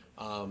to it.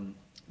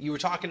 You were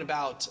talking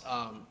about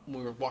when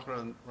we were walking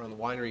around the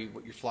winery,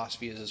 what your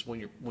philosophy is when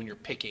you're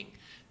picking,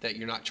 that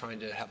you're not trying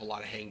to have a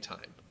lot of hang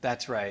time.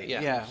 That's right.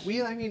 Yeah.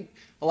 I mean,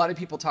 a lot of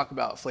people talk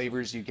about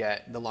flavors you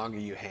get the longer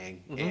you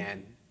hang,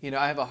 and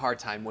I have a hard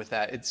time with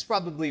that. It's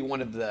probably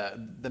one of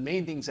the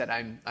main things that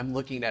I'm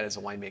looking at as a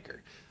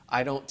winemaker.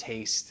 I don't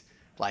taste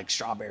like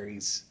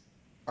strawberries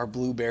or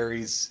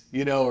blueberries,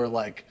 or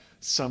like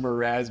summer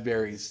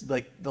raspberries.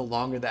 Like the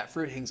longer that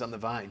fruit hangs on the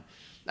vine,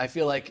 I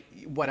feel like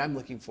what I'm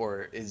looking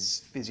for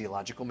is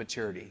physiological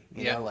maturity.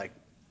 You know, like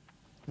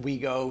we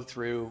go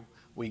through,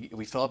 we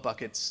fill up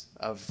buckets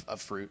of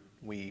fruit,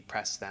 we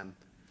press them,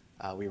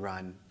 we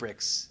run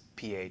bricks,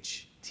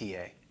 pH,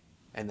 TA,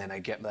 and then I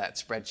get that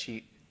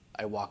spreadsheet.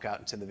 I walk out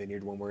into the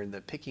vineyard when we're in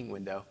the picking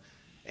window,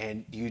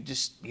 and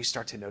you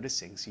start to notice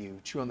things. You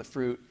chew on the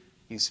fruit,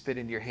 you spit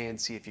into your hand,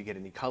 see if you get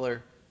any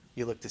color.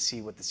 You look to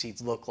see what the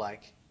seeds look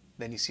like.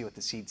 Then you see what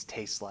the seeds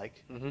taste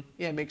like.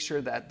 Yeah, make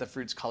sure that the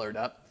fruit's colored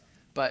up.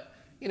 But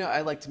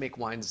I like to make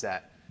wines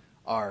that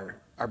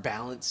are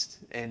balanced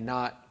and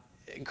not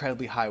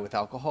incredibly high with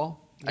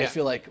alcohol. I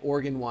feel like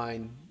Oregon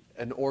wine,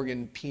 an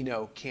Oregon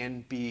Pinot,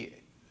 can be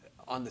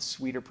on the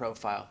sweeter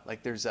profile.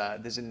 Like there's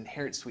an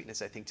inherent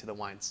sweetness, I think, to the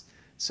wines.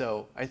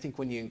 So I think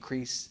when you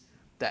increase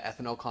that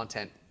ethanol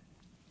content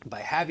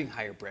by having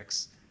higher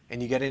bricks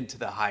and you get into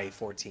the high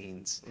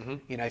 14s,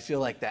 I feel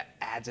like that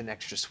adds an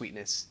extra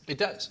sweetness. It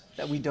does.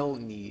 That we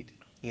don't need,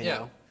 you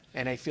know?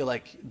 And I feel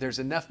like there's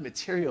enough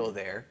material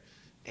there.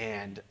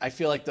 And I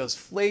feel like those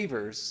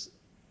flavors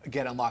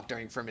get unlocked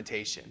during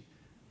fermentation.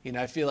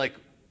 I feel like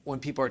when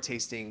people are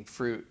tasting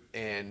fruit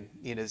and,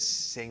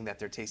 saying that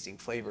they're tasting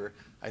flavor,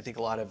 I think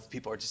a lot of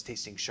people are just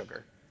tasting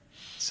sugar.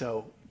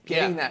 So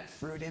getting that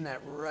fruit in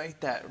that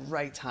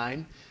right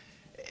time,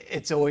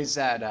 it's always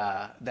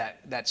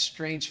that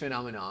strange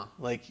phenomenon.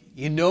 Like,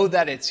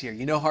 that it's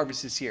here.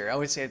 Harvest is here. I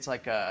always say it's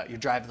like you're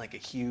driving like a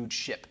huge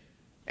ship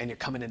and you're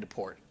coming into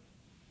port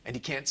and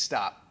you can't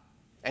stop.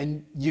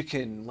 And you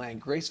can land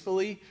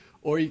gracefully,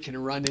 or you can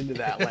run into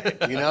that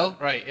lane,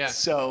 Right, yeah.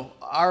 So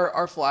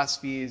our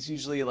philosophy is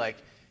usually like,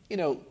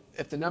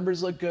 if the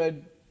numbers look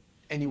good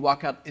and you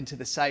walk out into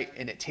the site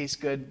and it tastes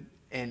good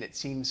and it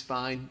seems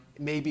fine,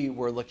 maybe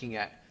we're looking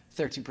at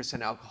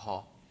 13%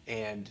 alcohol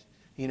and,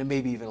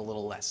 maybe even a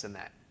little less than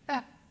that.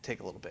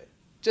 Take a little bit,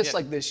 just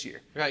like this year.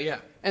 Right, yeah.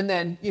 And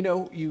then,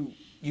 you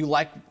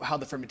like how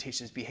the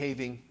fermentation is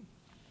behaving.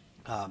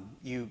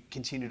 You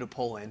continue to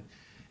pull in.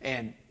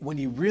 And when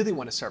you really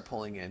want to start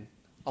pulling in,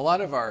 a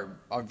lot of our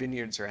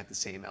vineyards are at the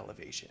same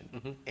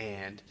elevation.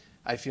 And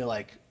I feel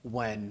like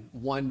when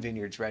one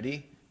vineyard's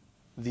ready,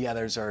 the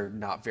others are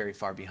not very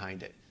far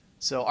behind it.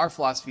 So our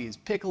philosophy is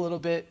pick a little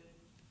bit.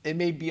 It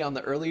may be on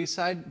the earlier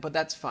side, but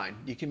that's fine.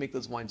 You can make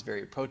those wines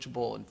very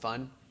approachable and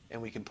fun,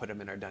 and we can put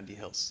them in our Dundee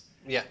Hills.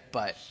 Yeah.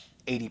 But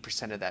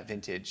 80% of that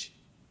vintage,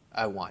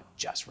 I want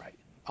just right.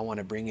 I want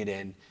to bring it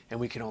in, and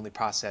we can only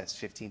process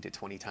 15 to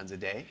 20 tons a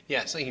day.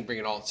 Yeah, so you can bring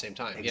it all at the same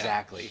time.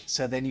 Exactly. Yeah.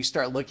 So then you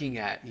start looking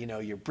at,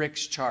 your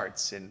bricks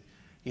charts and,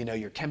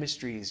 your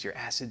chemistries, your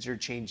acids are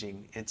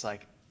changing. It's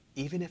like,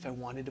 even if I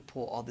wanted to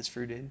pull all this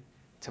fruit in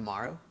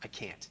tomorrow, I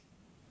can't.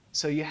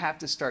 So you have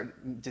to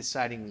start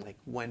deciding like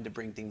when to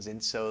bring things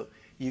in so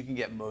you can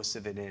get most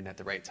of it in at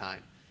the right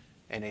time.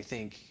 And I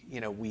think,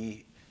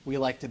 we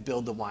like to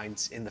build the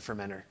wines in the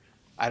fermenter.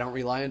 I don't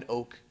rely on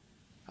oak.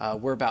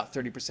 We're about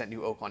 30%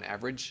 new oak on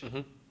average.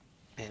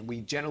 And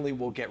we generally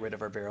will get rid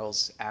of our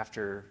barrels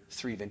after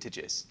 3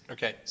 vintages.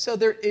 Okay. So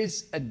there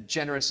is a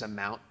generous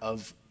amount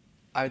of,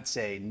 I would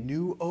say,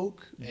 new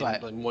oak,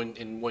 but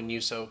in one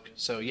use oak.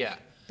 So yeah.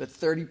 But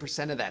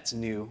 30% of that's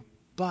new.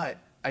 But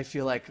I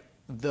feel like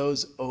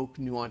those oak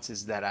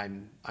nuances that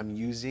I'm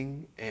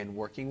using and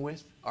working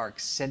with are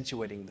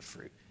accentuating the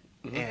fruit.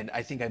 And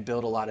I think I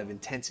build a lot of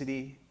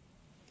intensity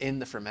in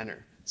the fermenter.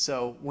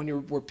 So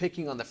when we're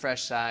picking on the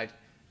fresh side,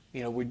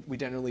 we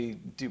generally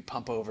do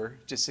pump over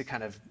just to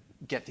kind of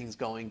get things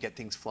going, get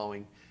things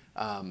flowing,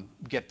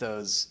 get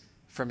those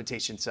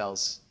fermentation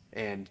cells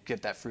and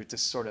get that fruit to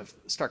sort of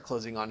start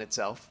closing on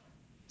itself,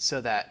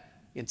 so that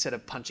instead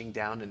of punching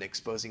down and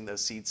exposing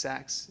those seed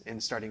sacs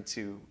and starting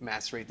to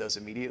macerate those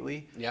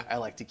immediately, I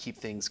like to keep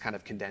things kind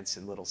of condensed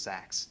in little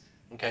sacs.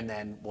 Okay. And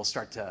then we'll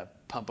start to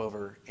pump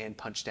over and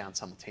punch down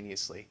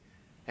simultaneously.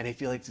 And I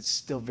feel like it's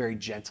still very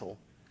gentle,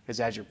 because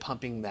as you're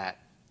pumping that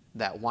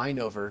wine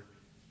over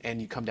and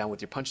you come down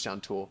with your punch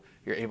down tool,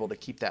 you're able to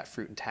keep that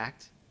fruit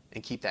intact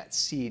and keep that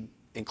seed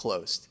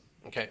enclosed.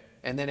 Okay.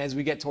 And then as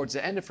we get towards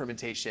the end of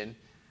fermentation,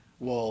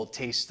 we'll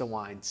taste the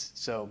wines.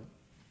 So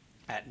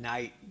at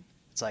night,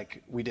 it's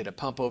like we did a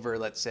pump over,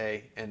 let's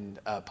say, and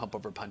a pump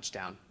over punch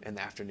down in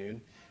the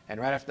afternoon. And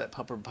right after that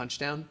pump over punch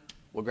down,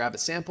 we'll grab a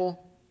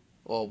sample,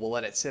 we'll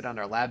let it sit on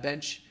our lab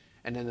bench.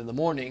 And then in the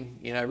morning,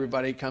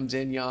 everybody comes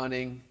in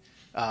yawning.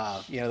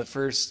 The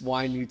first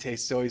wine you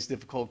taste is always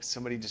difficult because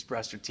somebody just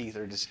brushed their teeth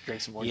or just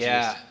drank some orange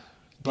juice.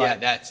 But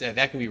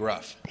that can be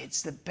rough.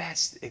 It's the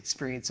best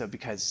experience though,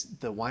 because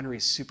the winery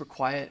is super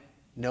quiet.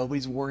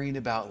 Nobody's worrying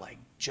about like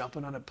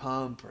jumping on a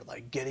pump or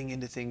like getting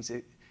into things.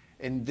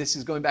 And this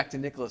is going back to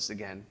Nicholas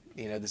again.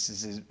 This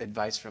is his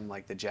advice from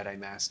like the Jedi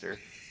Master.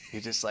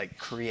 You just like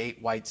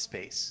create white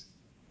space.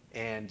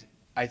 And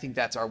I think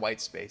that's our white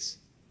space,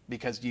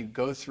 because you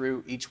go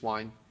through each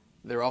wine,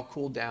 they're all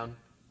cooled down,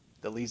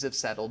 the lees have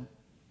settled.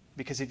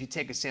 Because if you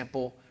take a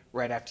sample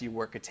right after you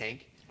work a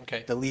tank,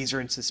 the lees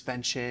are in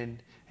suspension,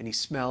 and you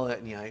smell it,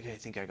 and you're like, I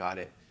think I got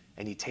it.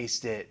 And you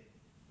taste it,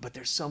 but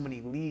there's so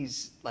many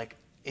lees like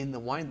in the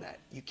wine that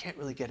you can't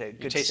really get a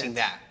good tasting sense.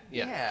 that.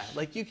 Yeah,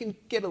 like you can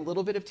get a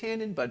little bit of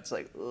tannin, but it's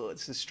like, oh,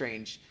 it's just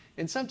strange.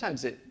 And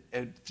sometimes it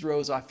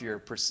throws off your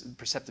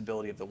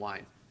perceptibility of the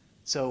wine.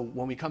 So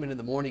when we come in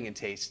the morning and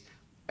taste,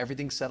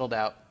 everything's settled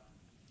out,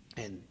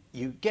 and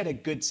you get a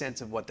good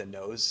sense of what the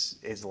nose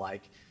is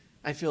like.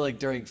 I feel like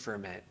during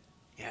ferment,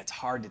 it's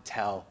hard to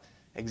tell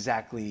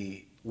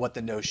exactly what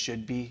the nose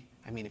should be.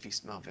 I mean, if you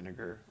smell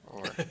vinegar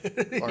or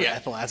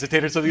ethyl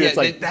acetate or something, it's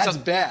like, that's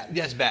bad.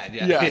 That's bad,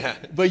 yeah.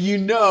 But you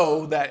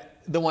know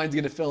that the wine's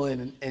going to fill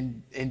in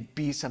and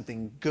be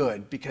something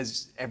good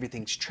because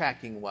everything's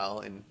tracking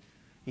well. And,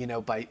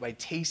 by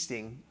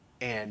tasting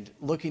and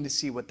looking to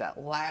see what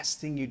that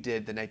last thing you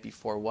did the night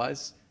before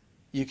was,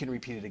 you can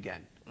repeat it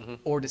again.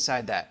 Or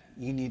decide that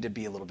you need to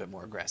be a little bit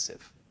more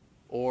aggressive.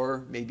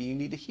 Or maybe you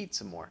need to heat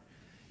some more.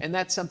 And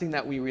that's something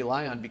that we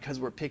rely on because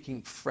we're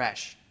picking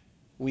fresh.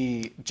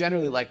 We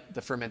generally like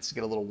the ferments to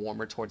get a little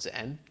warmer towards the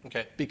end,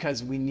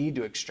 because we need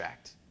to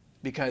extract.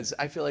 Because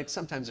I feel like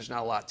sometimes there's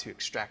not a lot to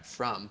extract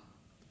from.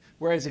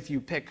 Whereas if you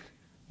pick,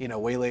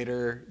 way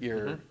later,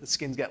 the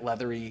skins get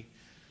leathery,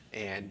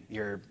 and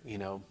you're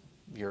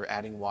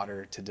adding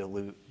water to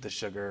dilute the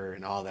sugar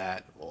and all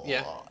that,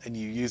 and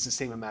you use the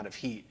same amount of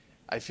heat,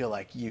 I feel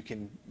like you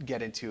can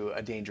get into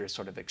a dangerous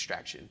sort of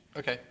extraction.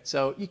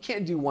 So you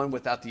can't do one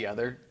without the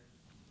other.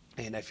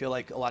 And I feel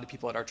like a lot of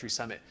people at Archery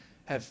Summit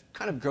have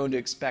kind of grown to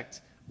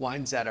expect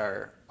wines that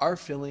are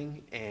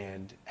filling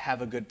and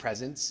have a good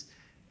presence.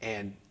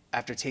 And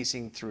after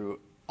tasting through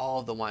all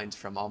of the wines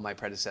from all my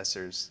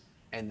predecessors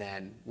and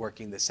then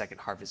working the second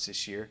harvest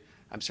this year,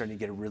 I'm starting to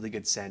get a really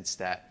good sense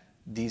that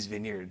these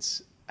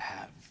vineyards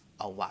have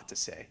a lot to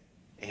say.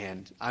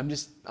 And I'm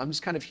just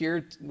kind of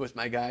here with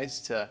my guys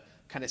to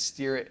kind of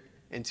steer it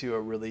into a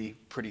really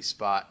pretty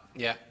spot.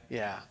 Yeah.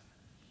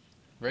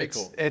 Very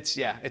cool. It's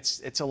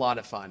a lot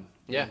of fun.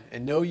 Yeah.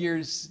 And no year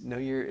is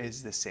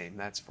the same,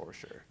 that's for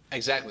sure.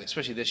 Exactly,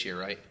 especially this year,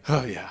 right?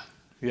 Oh yeah.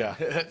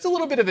 It's a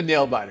little bit of a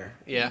nail biter.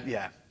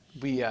 Yeah.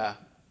 We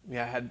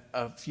had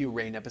a few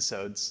rain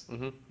episodes.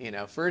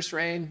 First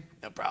rain,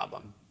 no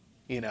problem.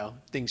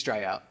 Things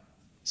dry out.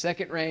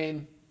 Second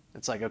rain,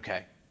 it's like,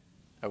 okay,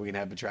 are we gonna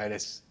have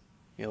botrytis?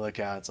 You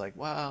look out, it's like,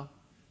 wow,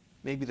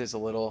 maybe there's a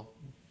little.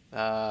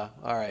 All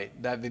right,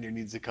 that vineyard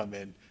needs to come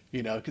in,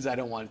 because I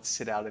don't want it to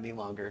sit out any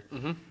longer.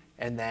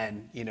 And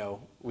then,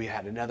 we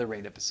had another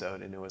rain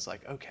episode, and it was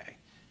like, okay,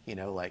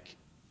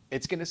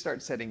 it's going to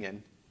start setting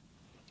in.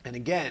 And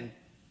again,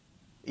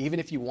 even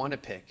if you want to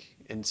pick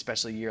and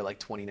especially a year like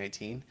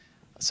 2019,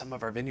 some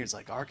of our vineyards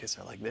like Arcus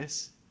are like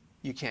this.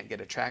 You can't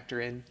get a tractor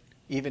in,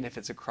 even if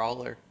it's a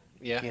crawler.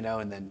 Yeah. You know,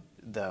 and then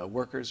the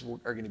workers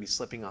are going to be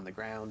slipping on the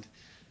ground.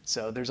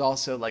 So there's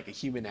also like a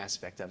human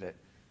aspect of it.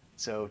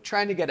 So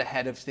trying to get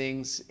ahead of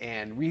things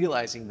and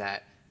realizing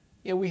that,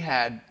 you know, we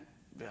had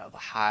the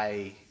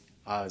high, it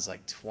was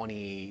like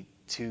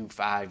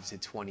 22.5 to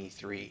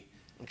 23.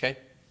 Okay.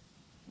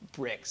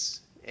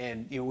 Bricks.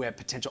 And, you know, we had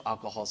potential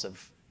alcohols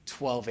of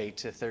 12.8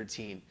 to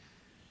 13.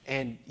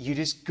 And you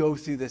just go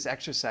through this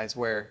exercise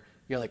where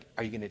you're like,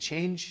 are you going to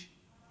change?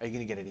 Are you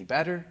going to get any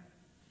better?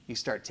 You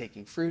start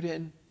taking fruit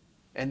in,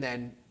 and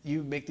then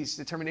you make these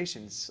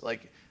determinations.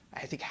 Like,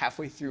 I think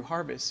halfway through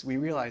harvest, we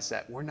realized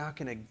that we're not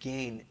going to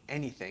gain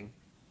anything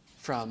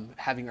from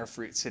having our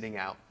fruit sitting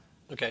out.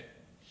 Okay.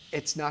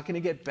 It's not going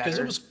to get better. Because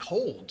it was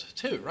cold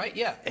too, right?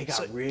 Yeah. It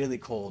got really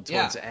cold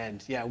Yeah. towards the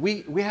end. Yeah,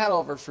 we had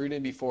all of our fruit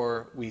in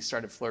before we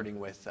started flirting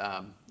with,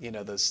 you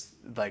know, those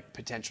like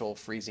potential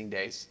freezing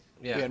days.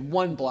 Yeah. We had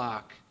one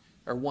block,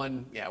 or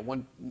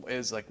it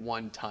was like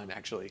 1 ton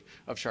actually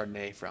of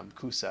Chardonnay from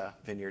Kusa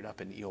Vineyard up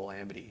in Ewell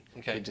Amity.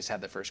 Okay. We just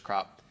had the first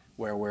crop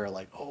where we're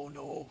like, oh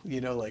no, you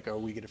know, like, are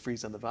we going to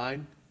freeze on the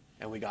vine?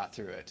 And we got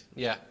through it.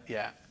 Yeah.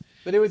 Yeah.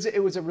 But it was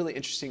a really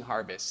interesting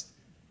harvest.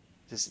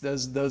 Just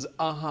those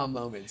aha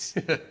moments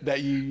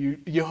that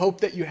you hope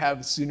that you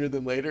have sooner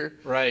than later.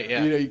 Right,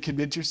 yeah. You know, you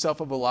convince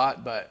yourself of a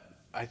lot, but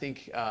I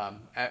think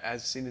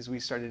as soon as we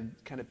started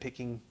kind of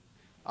picking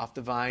off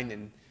the vine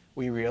and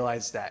we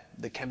realized that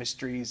the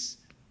chemistries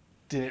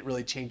didn't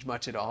really change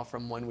much at all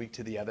from one week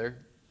to the other,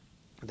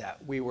 that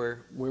we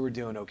were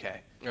doing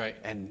okay. Right.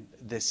 And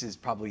this is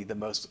probably the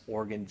most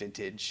Oregon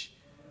vintage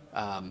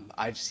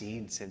I've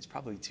seen since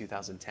probably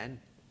 2010.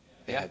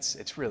 Yeah.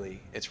 It's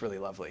really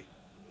lovely.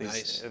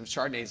 Nice.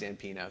 Chardonnays and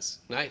Pinots.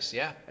 Nice,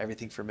 yeah.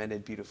 Everything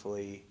fermented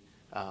beautifully.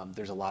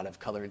 There's a lot of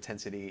color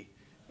intensity.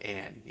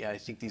 And yeah, I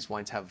think these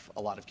wines have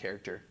a lot of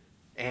character.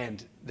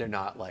 And they're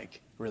not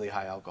like really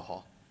high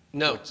alcohol.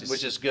 No,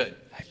 which is good.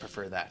 I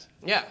prefer that.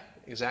 Yeah,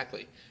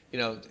 exactly. You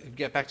know,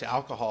 get back to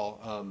alcohol.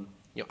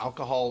 You know,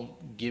 alcohol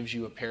gives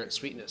you apparent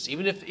sweetness.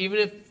 Even if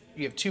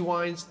you have 2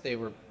 wines,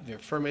 they're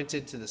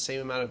fermented to the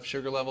same amount of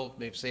sugar level.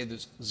 Maybe say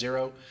there's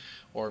 0,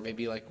 or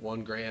maybe like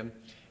 1 gram,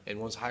 and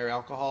one's higher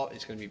alcohol,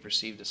 it's going to be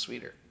perceived as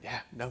sweeter.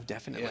 Yeah, no,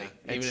 definitely.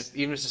 Yeah.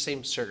 Even if it's the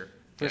same sugar.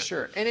 For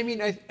sure. And I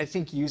mean, I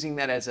think using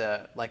that as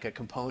a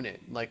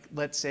component, like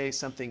let's say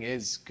something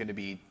is going to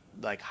be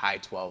like high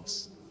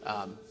 12s,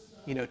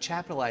 you know,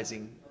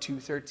 chaptalizing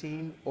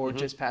 213 or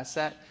just past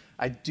that,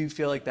 I do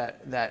feel like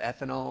that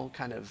ethanol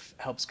kind of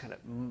helps kind of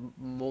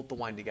mold the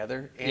wine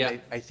together. And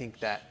I think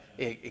that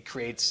it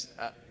creates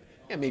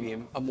maybe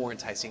a more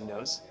enticing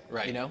nose.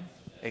 Right. You know,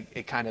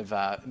 it kind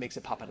of makes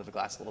it pop out of the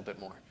glass a little bit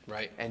more.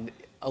 Right. And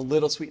a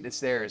little sweetness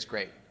there is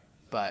great.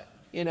 But,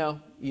 you know,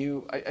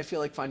 I feel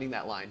like finding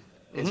that line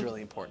is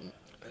really important.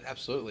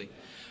 Absolutely.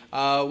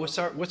 What's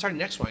our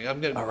next one?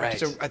 All right.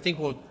 So I think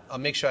I'll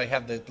make sure I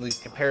have the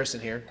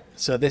comparison here.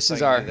 So this So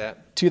is I can our do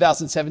that.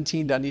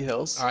 2017 Dundee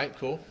Hills. All right,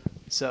 cool.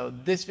 So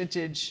this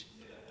vintage,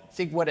 I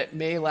think what it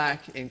may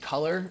lack in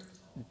color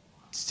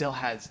still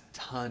has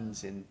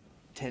tons in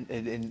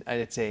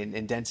I'd say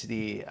in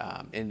density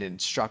and in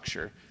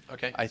structure.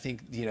 Okay. I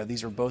think, you know,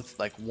 these are both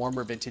like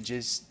warmer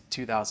vintages,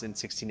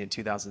 2016 and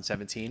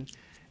 2017.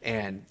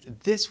 And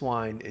this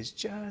wine is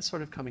just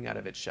sort of coming out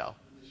of its shell.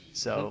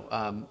 So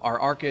our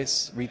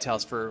Arcus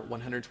retails for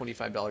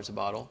 $125 a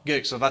bottle.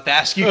 Good. So I'm about to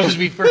ask you, because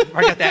we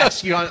forgot to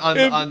ask you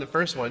on the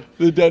first one.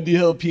 The Dundee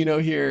Hill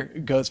Pinot here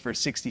goes for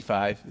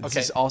 $65. This Okay.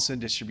 is also in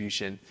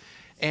distribution.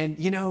 And,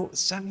 you know,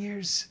 some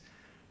years,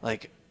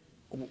 like,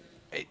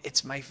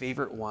 it's my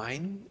favorite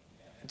wine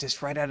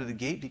just right out of the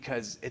gate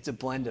because it's a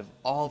blend of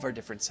all of our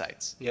different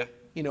sites. Yeah.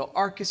 You know,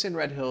 Arcus and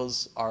Red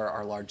Hills are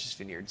our largest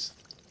vineyards.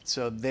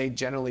 So they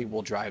generally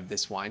will drive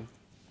this wine.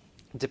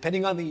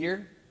 Depending on the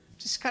year,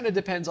 just kind of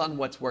depends on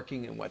what's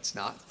working and what's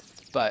not.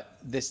 But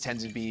this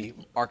tends to be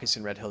Arcus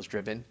and Red Hills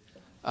driven.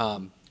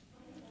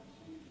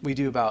 We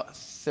do about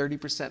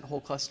 30%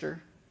 whole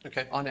cluster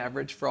on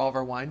average for all of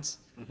our wines.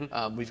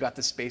 We've got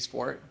the space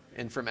for it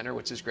in fermenter,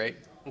 which is great.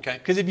 Okay.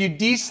 Because if you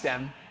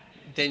de-stem,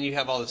 Then you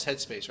have all this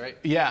headspace, right?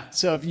 yeah.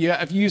 So if you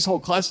use whole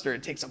cluster,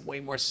 it takes up way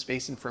more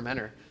space in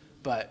fermenter.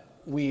 But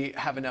we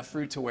have enough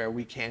fruit to where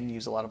we can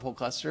use a lot of whole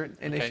cluster,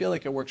 and I Okay. feel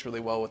like it works really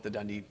well with the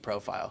Dundee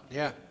profile.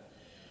 Yeah.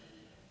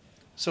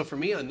 So for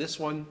me on this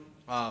one,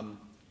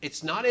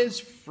 it's not as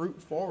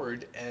fruit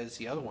forward as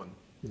the other one.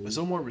 It's a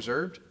little more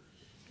reserved.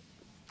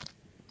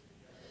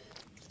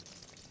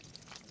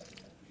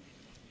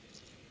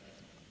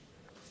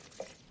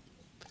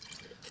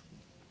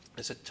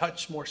 It's a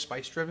touch more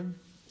spice driven.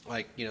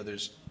 Like, you know,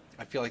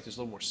 I feel like there's a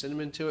little more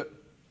cinnamon to it.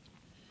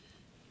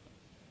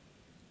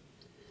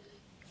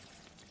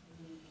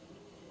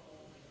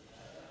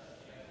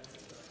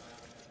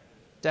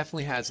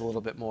 Definitely has a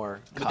little bit more.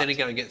 But then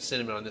again, I get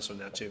cinnamon on this one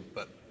now too.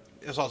 But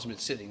it's also been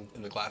sitting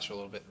in the glass for a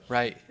little bit.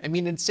 Right. I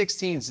mean, in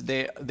 16s,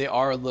 they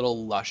are a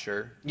little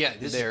lusher. Yeah,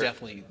 this They're is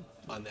definitely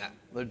on that.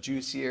 a little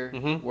juicier.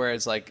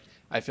 Whereas, like,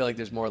 I feel like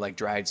there's more like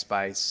dried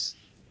spice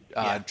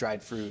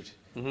dried fruit,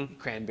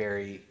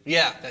 cranberry.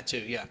 Yeah, that too.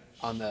 Yeah.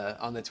 On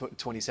the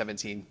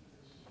 2017,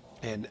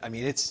 and I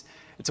mean it's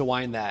a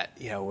wine that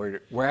we're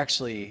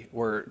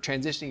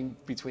transitioning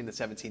between the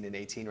 17 and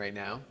 18 right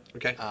now.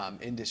 Okay.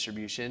 In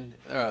distribution,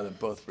 they're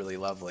both really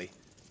lovely,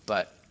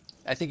 but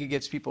I think it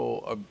gives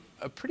people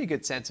a pretty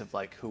good sense of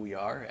like who we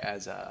are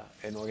as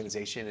an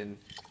organization, and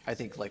I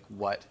think like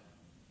what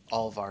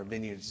all of our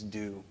vineyards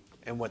do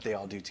and what they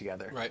all do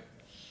together. Right.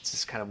 It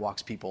just kind of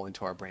walks people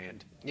into our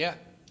brand. Yeah.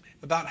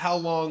 About how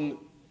long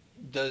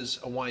does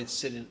a wine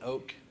sit in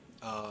oak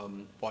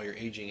while you're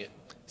aging it?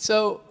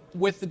 So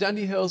with the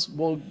Dundee Hills,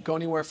 we'll go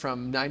anywhere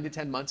from 9 to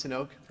 10 months in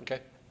oak. Okay.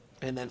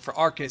 And then for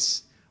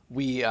Arcus,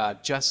 we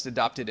just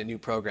adopted a new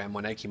program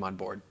when I came on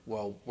board.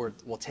 Well,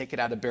 we'll take it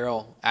out of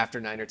barrel after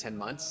 9 or 10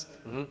 months,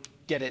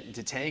 get it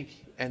into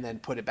tank, and then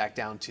put it back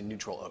down to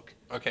neutral oak.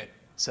 Okay.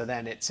 So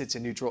then it sits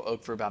in neutral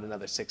oak for about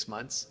another 6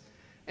 months.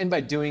 And by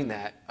doing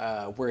that,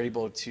 we're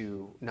able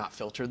to not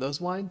filter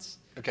those wines.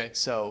 Okay.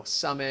 So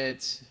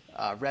Summit,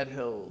 Red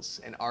Hills,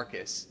 and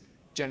Arcus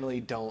generally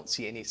don't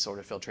see any sort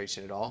of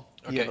filtration at all.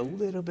 Okay. You have a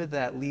little bit of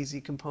that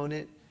leesy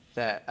component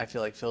that I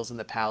feel like fills in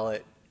the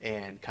palate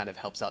and kind of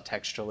helps out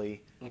texturally.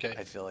 Okay.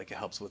 I feel like it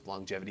helps with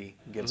longevity,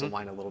 gives a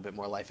wine a little bit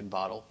more life in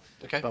bottle.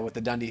 Okay. But with the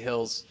Dundee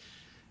Hills,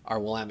 our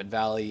Willamette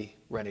Valley,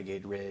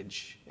 Renegade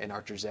Ridge, and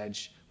Archer's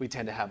Edge, we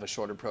tend to have a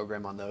shorter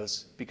program on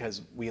those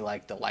because we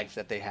like the life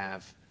that they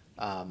have.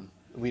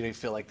 We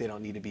feel like they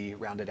don't need to be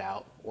rounded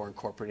out or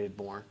incorporated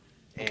more,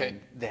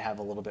 and they have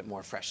a little bit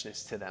more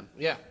freshness to them.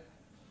 Yeah.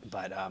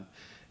 But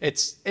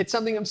it's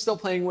something I'm still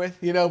playing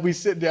with. We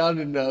sit down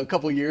in a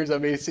couple of years, I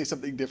may say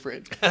something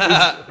different.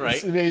 Right.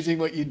 It's amazing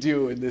what you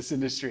do in this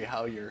industry,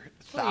 how your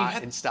thought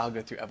have- and style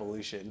go through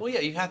evolution. Well, yeah,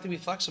 you have to be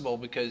flexible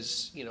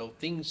because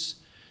things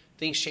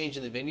change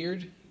in the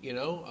vineyard.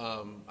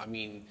 I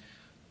mean,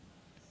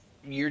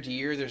 year to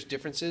year, there's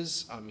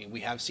differences. I mean, we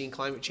have seen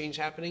climate change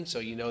happening, so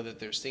that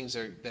there's things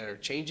that are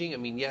changing. I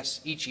mean, yes,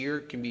 each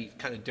year can be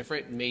kind of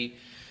different.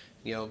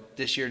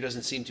 This year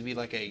doesn't seem to be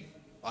like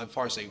as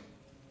far as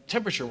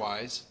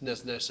temperature-wise,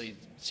 doesn't necessarily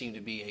seem to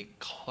be a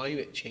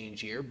climate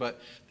change year, but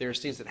there's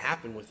things that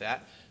happen with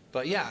that.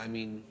 But yeah, I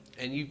mean,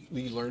 and you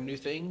learn new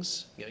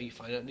things. You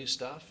find out new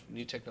stuff,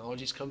 new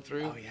technologies come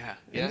through. Oh yeah,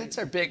 and that's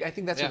our big. I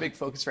think that's our big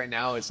focus right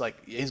now is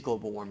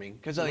global warming,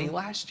 because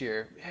last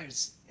year it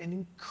was an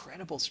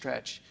incredible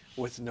stretch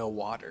with no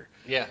water.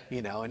 Yeah.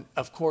 And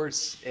of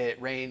course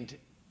it rained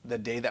the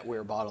day that we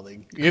were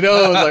bottling. It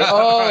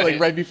was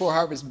right before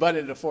harvest, but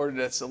it afforded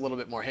us a little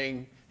bit more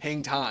hang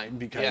time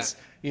because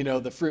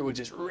the fruit was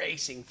just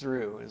racing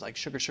through. It was like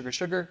sugar, sugar,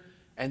 sugar.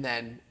 And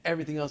then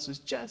everything else was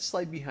just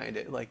slight behind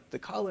it, like the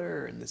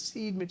color and the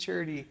seed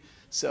maturity.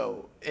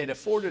 So it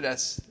afforded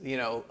us,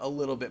 a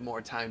little bit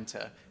more time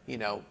to,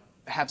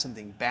 have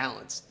something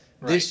balanced.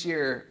 Right. This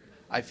year,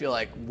 I feel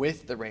like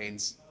with the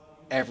rains,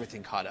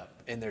 everything caught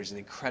up, and there's an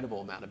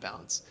incredible amount of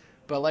balance.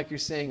 But like you're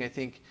saying, I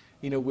think,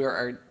 we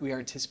are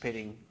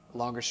anticipating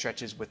longer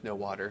stretches with no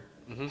water,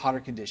 hotter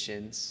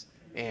conditions,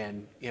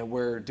 and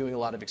we're doing a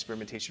lot of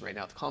experimentation right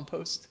now with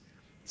compost.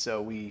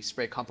 So we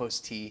spray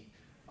compost tea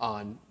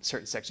on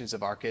certain sections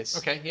of Arcus.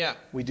 Okay, yeah.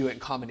 We do it in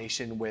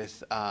combination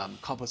with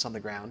compost on the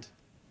ground,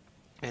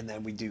 and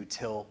then we do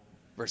till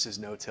versus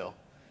no till.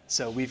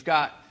 So we've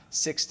got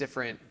 6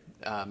 different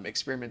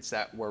experiments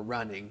that we're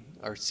running,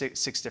 or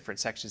six different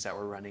sections that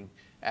we're running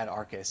at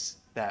Arcus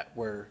that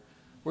we're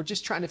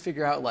just trying to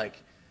figure out,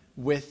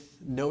 with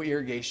no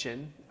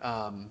irrigation,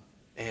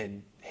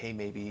 and hey,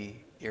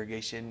 maybe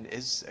irrigation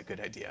is a good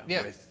idea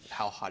with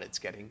how hot it's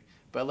getting.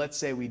 But let's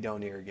say we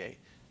don't irrigate.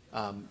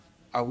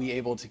 Are we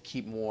able to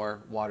keep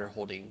more water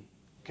holding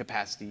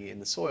capacity in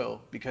the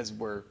soil because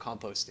we're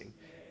composting?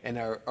 And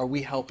are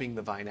we helping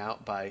the vine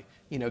out by,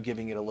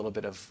 giving it a little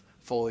bit of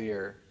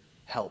foliar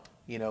help,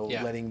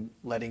 letting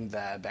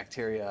the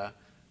bacteria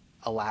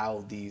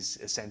allow these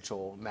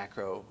essential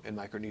macro and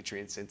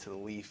micronutrients into the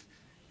leaf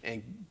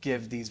and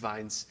give these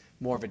vines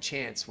more of a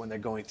chance when they're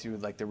going through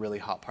the really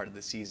hot part of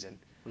the season.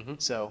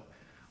 So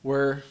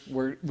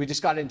we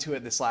just got into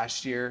it this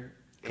last year.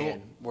 Cool.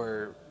 And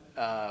we're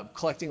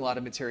collecting a lot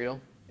of material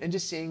and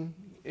just seeing,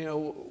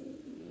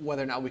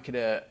 whether or not we could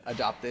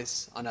adopt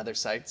this on other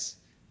sites.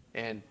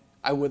 And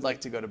I would like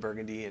to go to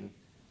Burgundy and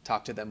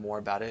talk to them more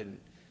about it. And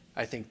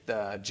I think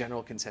the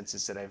general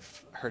consensus that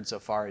I've heard so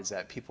far is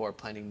that people are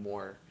planning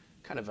more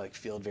kind of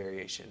field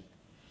variation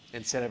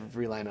instead of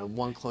relying on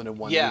one clone and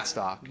one root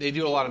stock. They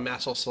do a lot of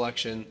massal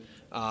selection.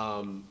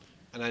 And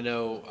I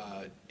know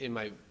in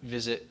my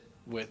visit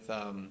with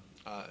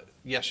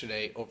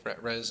yesterday over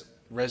at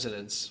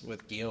Residence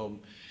with Guillaume,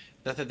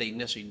 not that they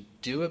necessarily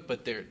do it,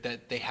 but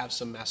they have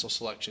some massal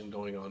selection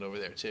going on over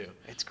there too.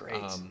 It's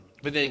great.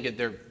 But then again,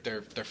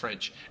 they're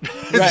French,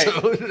 right?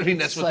 So, I mean,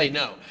 that's what they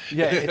know.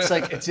 Yeah, it's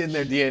it's in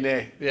their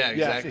DNA. Yeah,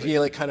 exactly. If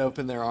you cut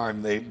open their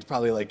arm, they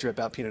probably drip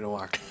out Pinot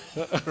Noir.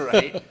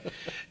 Right.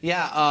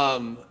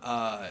 Yeah.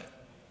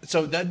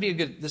 So that'd be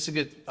this is a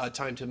good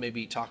time to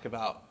maybe talk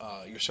about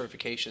your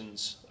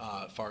certifications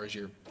as far as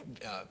your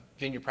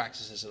vineyard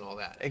practices and all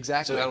that.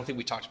 Exactly. So I don't think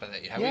we talked about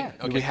that yet, have we? Yeah,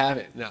 Okay. we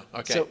haven't. No.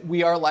 Okay. So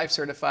we are life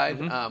certified.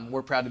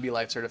 We're proud to be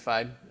life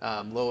certified.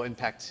 Low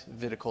impact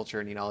viticulture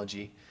and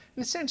enology.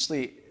 And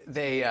essentially,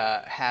 they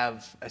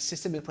have a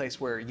system in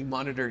place where you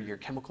monitor your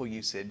chemical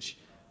usage.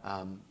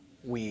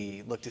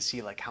 We look to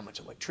see like how much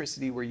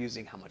electricity we're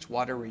using, how much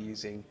water we're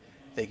using.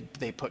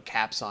 They put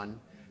caps on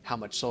how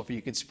much sulfur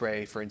you can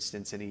spray, for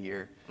instance, in a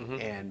year,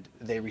 and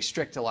they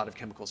restrict a lot of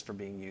chemicals from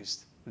being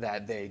used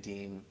that they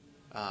deem,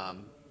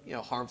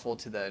 harmful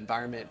to the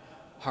environment,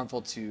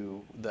 harmful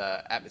to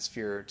the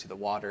atmosphere, to the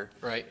water.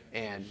 Right.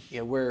 And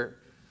we're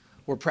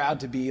proud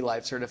to be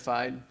life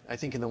certified. I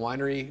think in the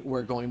winery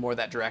we're going more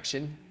that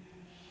direction,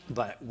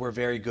 but we're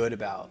very good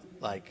about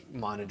like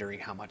monitoring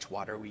how much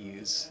water we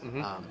use.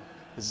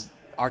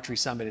 Archery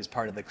Summit is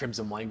part of the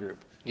Crimson Wine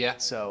Group. Yeah.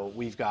 So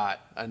we've got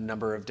a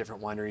number of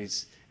different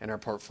wineries in our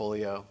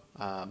portfolio.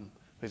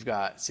 We've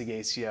got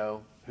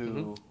Sagacio,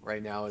 who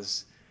right now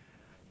is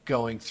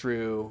going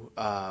through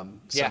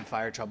some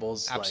fire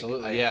troubles.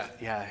 Absolutely,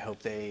 I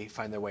hope they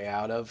find their way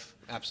out of.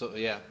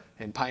 Absolutely, yeah.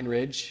 And Pine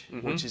Ridge,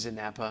 which is in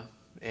Napa.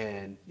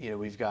 And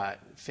we've got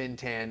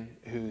Fintan,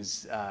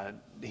 who's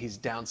he's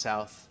down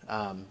south.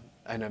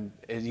 And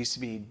it used to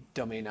be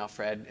Domaine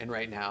Alfred, and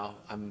right now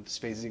I'm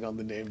spacing on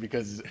the name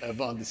because I'm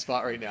on the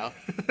spot right now.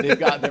 They've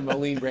got their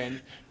Moline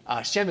brand,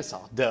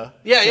 Chemisol, duh.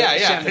 Yeah.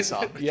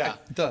 Chemisol, yeah.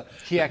 Duh.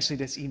 He actually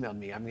just emailed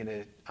me. I'm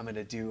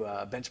gonna do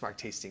a benchmark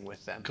tasting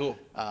with them. Cool.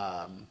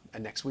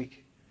 Next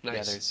week. Nice.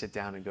 Yeah, they sit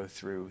down and go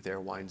through their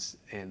wines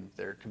and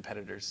their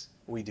competitors.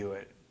 We do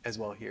it as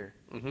well here,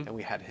 and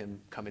we had him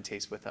come and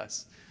taste with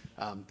us.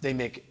 They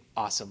make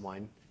awesome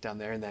wine down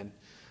there, and then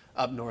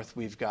up north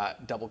we've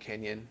got Double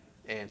Canyon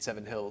and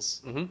Seven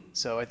Hills.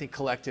 So I think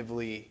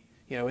collectively,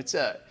 it's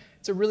a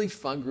really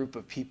fun group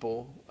of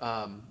people.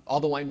 All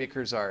the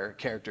winemakers are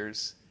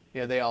characters.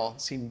 They all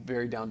seem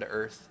very down to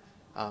earth,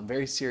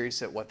 very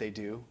serious at what they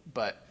do.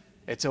 But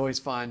it's always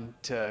fun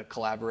to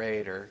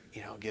collaborate or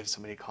give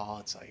somebody a call.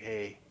 It's like,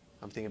 hey,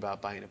 I'm thinking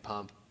about buying a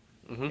pump,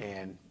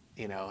 and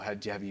do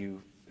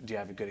you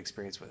have a good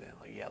experience with it?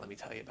 Like, yeah, let me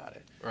tell you about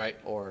it. Right.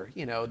 Or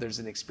there's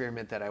an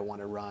experiment that I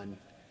want to run.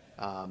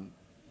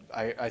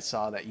 I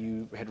saw that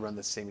you had run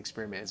the same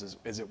experiment.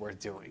 Is it worth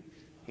doing?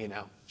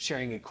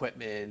 Sharing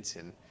equipment,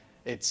 and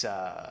it's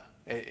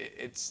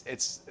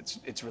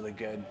really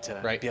good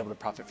to be able to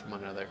profit from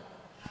one another.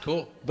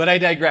 Cool. But I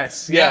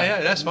digress.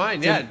 Yeah, that's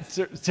fine. Yeah.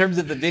 In terms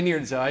of the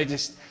vineyards, though,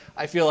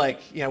 I feel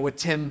like with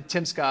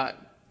Tim Scott,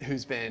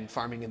 who's been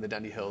farming in the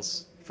Dundee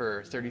Hills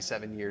for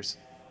 37 years,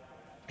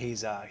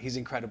 he's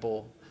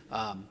incredible.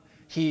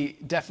 He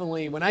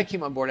definitely, when I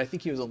came on board, I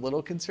think he was a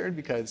little concerned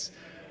because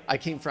I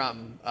came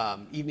from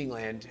Evening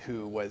Land,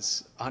 who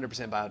was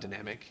 100%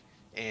 biodynamic,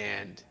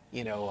 and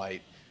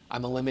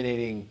I'm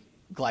eliminating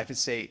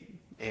glyphosate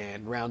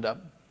and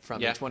Roundup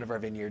from each one of our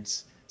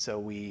vineyards. So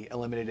we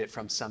eliminated it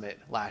from Summit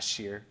last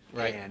year,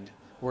 and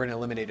we're going to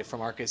eliminate it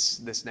from Arcus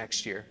this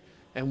next year.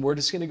 And we're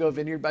just going to go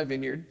vineyard by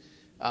vineyard.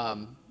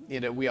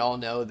 We all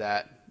know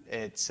that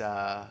it's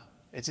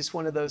just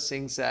one of those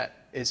things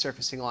that is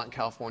surfacing a lot in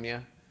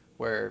California,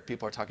 where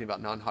people are talking about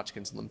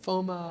non-Hodgkin's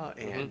lymphoma,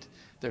 and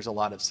there's a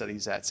lot of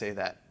studies that say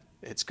that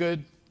it's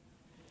good,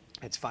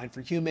 it's fine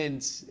for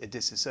humans, it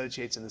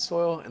disassociates in the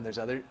soil, and there's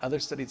other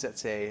studies that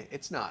say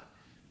it's not.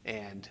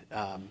 And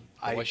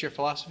what's your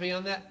philosophy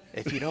on that?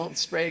 If you don't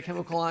spray a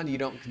chemical on, you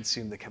don't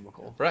consume the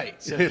chemical.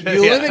 Right. So if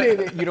you eliminate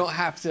it, you don't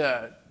have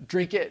to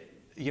drink it,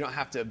 you don't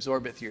have to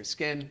absorb it through your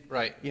skin.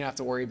 Right. You don't have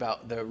to worry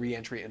about the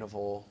re-entry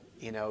interval.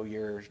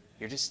 You're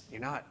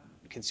not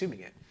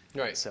consuming it.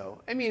 Right.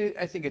 So,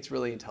 I think it's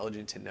really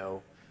intelligent to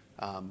know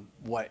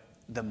what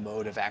the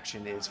mode of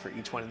action is for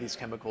each one of these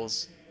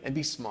chemicals and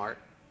be smart.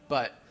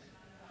 But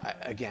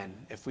again,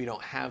 if we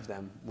don't have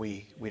them,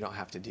 we don't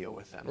have to deal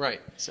with them.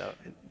 Right. So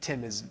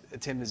Tim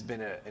has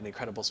been an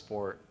incredible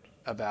sport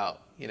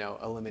about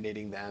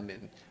eliminating them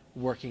and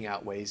working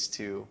out ways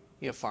to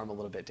farm a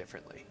little bit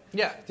differently.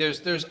 Yeah,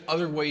 there's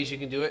other ways you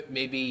can do it.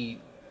 Maybe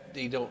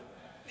they don't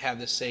have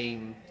the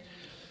same,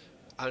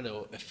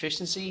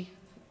 efficiency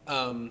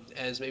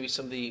as maybe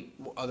some of the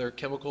other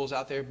chemicals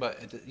out there, but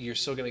you're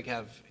still going to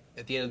have,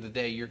 at the end of the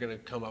day, you're going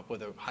to come up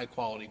with a high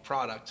quality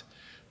product,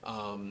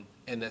 and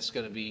that's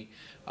going to be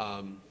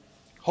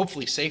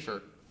hopefully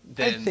safer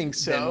than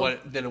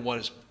it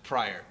was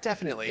prior.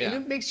 Definitely, yeah.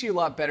 And it makes you a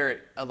lot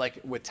better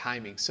with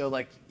timing.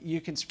 So you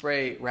can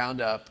spray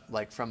Roundup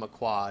from a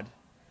quad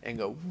and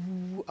go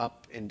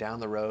up and down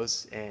the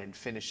rows and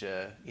finish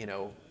a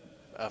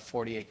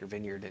 40-acre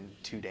vineyard in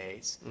 2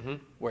 days.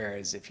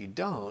 Whereas if you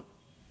don't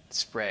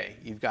spray,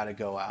 you've got to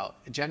go out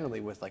generally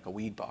with a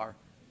weed bar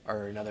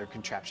or another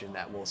contraption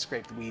that will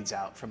scrape the weeds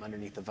out from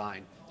underneath the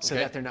vine so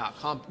that they're not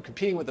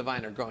competing with the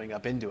vine or growing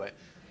up into it.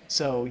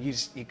 So you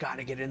got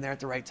to get in there at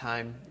the right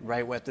time,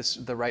 right with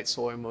the right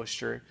soil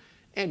moisture,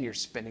 and you're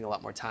spending a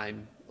lot more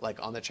time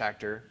on the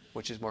tractor,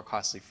 which is more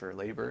costly for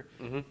labor,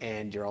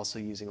 and you're also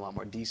using a lot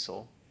more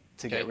diesel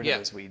to get rid of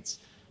those weeds.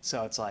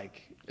 So it's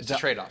It's a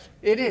trade-off.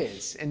 It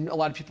is, and a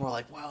lot of people are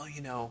like, well,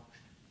 you know,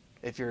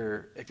 if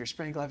you're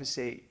spraying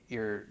glyphosate,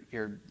 you're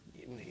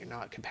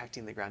not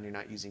compacting the ground, you're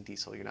not using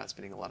diesel, you're not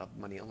spending a lot of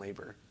money on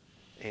labor,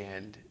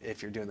 and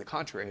if you're doing the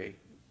contrary,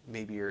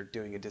 maybe you're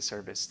doing a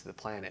disservice to the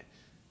planet.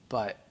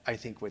 But I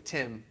think with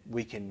Tim,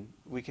 we can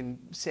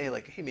say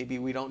like, hey, maybe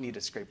we don't need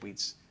to scrape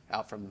weeds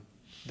out from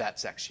that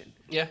section.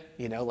 Yeah.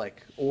 You know,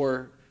 like,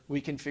 or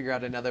we can figure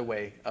out another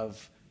way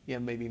of, you know,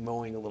 maybe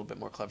mowing a little bit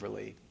more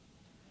cleverly,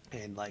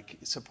 and like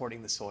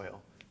supporting the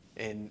soil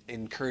and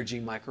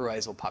encouraging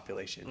mycorrhizal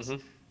populations.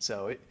 Mm-hmm.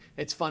 So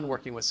it's fun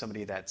working with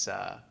somebody that's,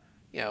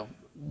 you know,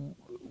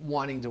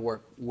 wanting to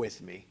work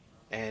with me,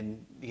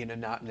 and, you know,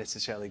 not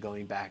necessarily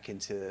going back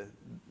into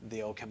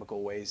the old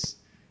chemical ways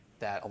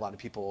that a lot of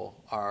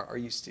people are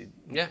used to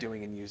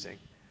doing and using.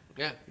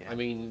 Yeah. Yeah. I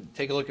mean,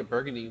 take a look at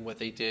Burgundy and what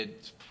they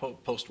did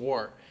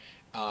post-war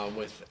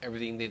with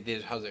everything they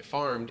did, how they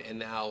farmed, and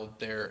now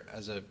they're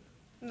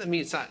I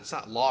mean, it's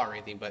not law or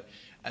anything, but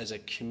as a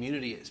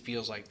community, it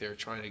feels like they're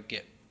trying to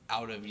get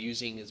out of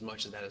using as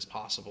much of that as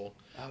possible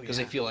because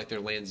they feel like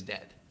their land's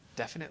dead.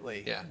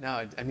 Definitely. Yeah.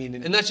 No, I mean,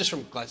 and that's just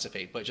from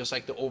glyphosate, but just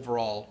like the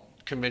overall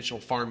conventional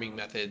farming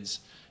methods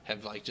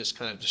have like just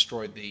kind of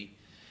destroyed the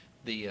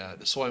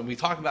soil. And we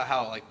talk about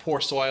how like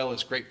poor soil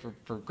is great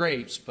for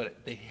grapes, but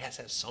it has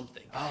to have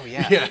something. Oh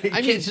yeah. Yeah. It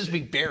can't just be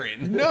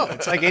barren. No,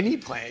 it's like any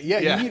plant. Yeah,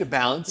 you need a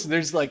balance.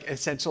 There's like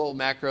essential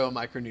macro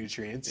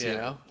micronutrients. You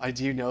know,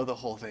 do you know the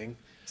whole thing?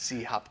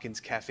 See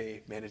Hopkins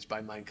Cafe, managed by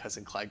my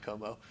cousin Clyde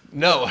Como.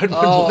 No.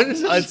 What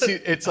is this?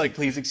 It's like,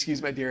 please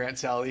excuse my dear Aunt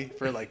Sally,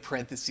 for like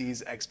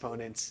parentheses,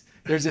 exponents.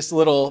 There's this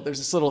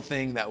little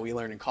thing that we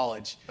learn in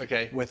college.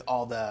 Okay. With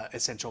all the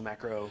essential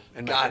macro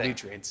and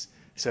micronutrients.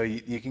 So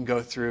you can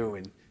go through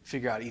and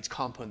figure out each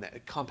compound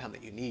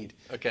that you need.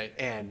 Okay.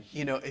 And,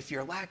 you know, if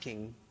you're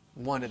lacking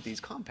one of these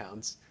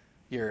compounds,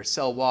 your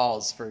cell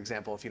walls, for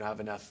example, if you don't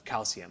have enough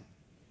calcium,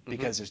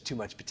 because there's too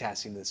much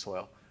potassium in the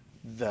soil,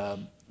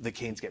 the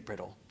canes get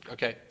brittle.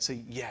 Okay. So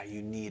yeah,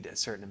 you need a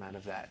certain amount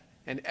of that.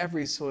 And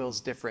every soil's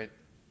different,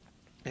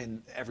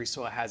 and every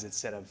soil has its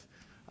set of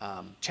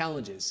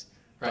challenges.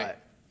 Right.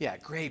 But yeah,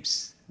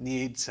 grapes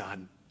need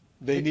sun.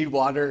 They need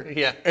water.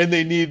 Yeah. And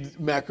they need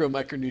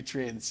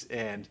micronutrients.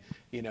 And,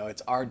 you know,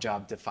 it's our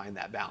job to find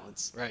that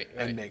balance. Right.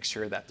 And make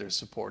sure that they're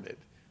supported.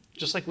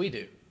 Just like we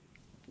do.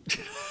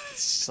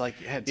 It's like,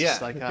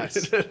 just like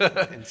us.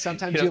 And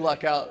sometimes you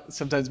luck out.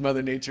 Sometimes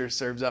Mother Nature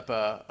serves up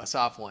a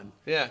soft one.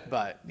 Yeah.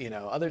 But, you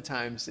know, other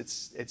times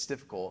it's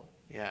difficult.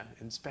 Yeah.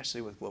 And especially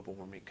with global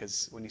warming,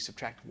 because when you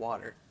subtract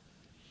water,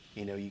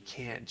 you know, you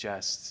can't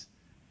just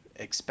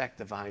expect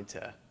the vine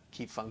to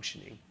keep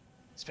functioning,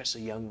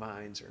 especially young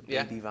vines or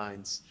baby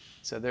vines.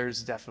 So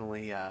there's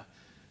definitely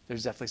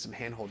some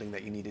hand-holding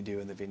that you need to do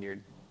in the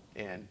vineyard.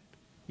 And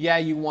yeah,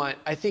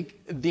 I think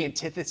the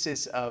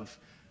antithesis of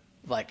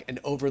like an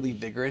overly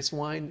vigorous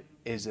wine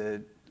is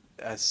a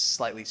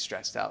slightly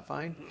stressed out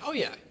vine. Oh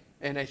yeah.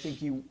 And I think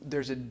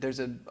there's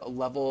a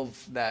level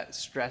of that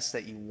stress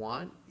that you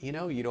want. You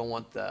know, you don't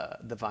want the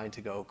vine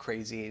to go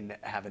crazy and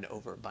have an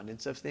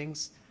overabundance of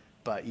things,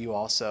 but you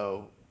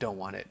also don't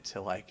want it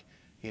to like,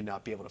 you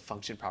not be able to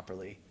function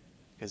properly,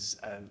 because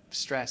a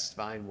stressed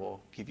vine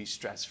will give you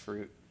stressed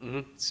fruit. Mm-hmm.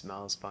 It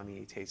smells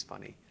funny, tastes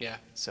funny. Yeah.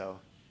 So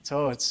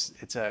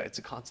it's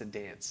a constant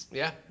dance.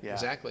 Yeah.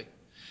 Exactly.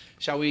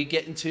 Shall we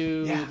get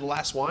into the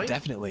last wine?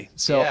 Definitely.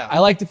 So I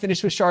like to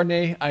finish with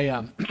Chardonnay.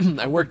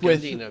 I worked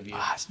with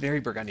it's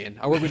very Burgundian.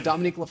 I worked with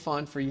Dominique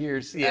Lafont for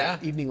years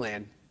at Evening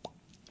Land,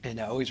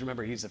 and I always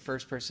remember he's the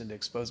first person to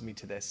expose me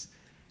to this.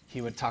 He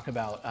would talk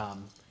about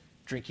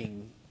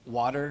drinking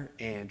water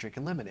and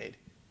drinking lemonade.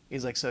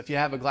 He's like, so if you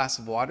have a glass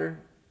of water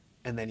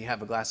and then you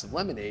have a glass of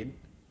lemonade,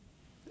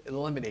 the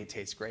lemonade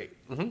tastes great.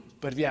 Mm-hmm.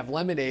 But if you have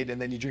lemonade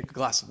and then you drink a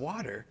glass of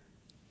water,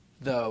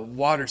 the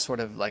water sort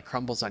of like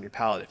crumbles on your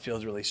palate. It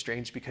feels really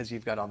strange because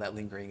you've got all that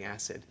lingering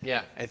acid.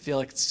 Yeah. I feel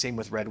like it's the same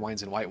with red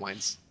wines and white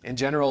wines. In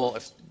general,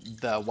 if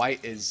the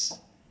white is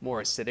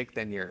more acidic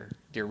than your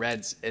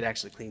reds, it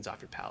actually cleans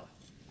off your palate.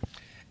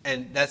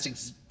 And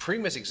that's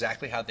pretty much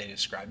exactly how they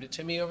described it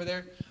to me over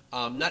there.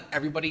 Not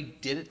everybody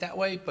did it that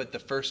way, but the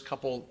first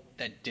couple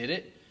that did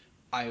it,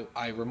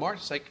 I remarked,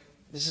 it's like,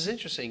 this is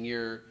interesting.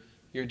 You're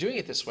doing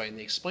it this way, and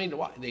they explained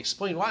why.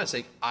 It's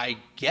like, I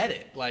get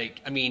it.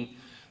 Like, I mean,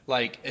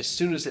 like as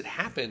soon as it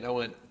happened, I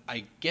went,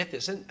 I get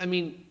this. And I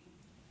mean,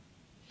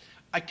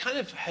 I kind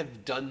of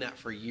have done that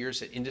for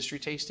years at industry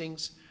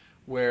tastings,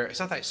 where it's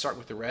not that I start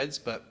with the reds,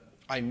 but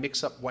I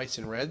mix up whites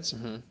and reds.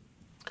 Mm-hmm.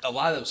 A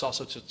lot of those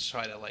also to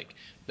try to like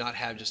not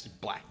have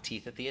just black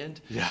teeth at the end.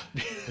 Yeah.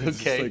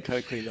 Okay. Like kind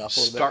of clean it up a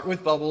little bit. Start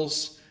with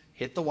bubbles,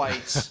 hit the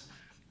whites,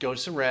 go to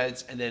some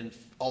reds, and then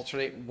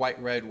alternate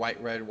white, red,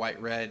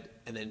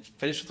 and then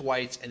finish with the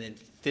whites, and then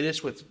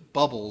finish with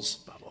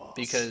bubbles.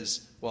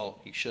 Because,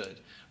 well, you should.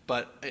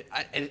 But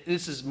and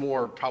this is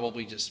more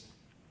probably just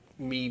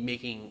me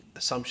making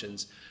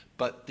assumptions,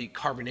 but the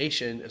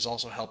carbonation is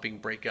also helping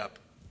break up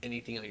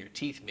anything on your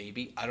teeth,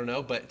 maybe. I don't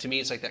know. But to me,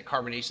 it's like that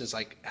carbonation is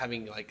like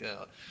having like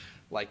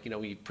you know,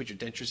 when you put your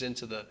dentures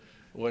into the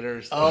What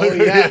are? Oh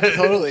yeah,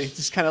 totally.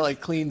 Just kind of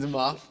like cleans them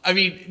off. I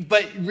mean,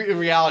 but in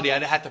reality,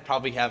 I'd have to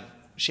probably have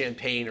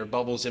champagne or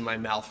bubbles in my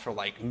mouth for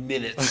like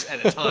minutes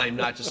at a time,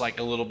 not just like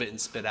a little bit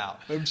and spit out.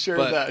 I'm sure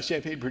the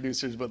champagne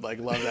producers would like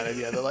love that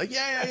idea. They're like,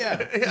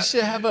 yeah. You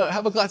should have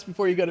a glass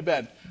before you go to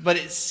bed. But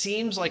it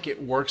seems like it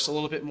works a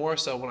little bit more.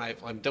 So when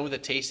I'm done with the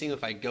tasting,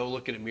 if I go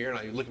look in a mirror and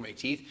I look at my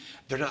teeth,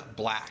 they're not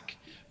black.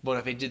 But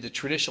if I did the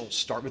traditional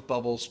start with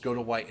bubbles, go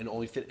to white, and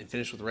only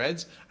finish with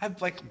reds, I have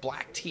like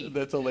black teeth.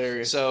 That's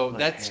hilarious. So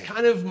that's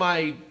kind of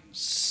my,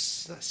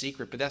 not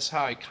secret, but that's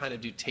how I kind of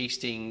do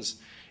tastings,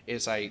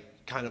 is I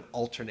kind of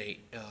alternate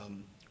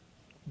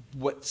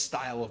what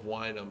style of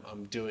wine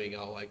I'm doing.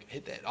 I'll like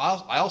hit that.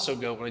 I also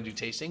go, when I do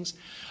tastings,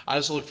 I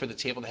also look for the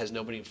table that has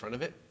nobody in front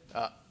of it.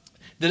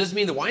 That doesn't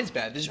mean the wine's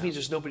bad. That just means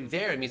there's nobody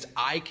there. It means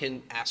I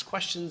can ask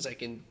questions. I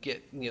can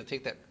get,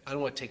 take that. I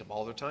don't want to take up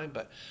all their time,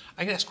 but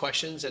I can ask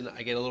questions and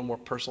I get a little more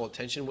personal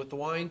attention with the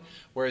wine.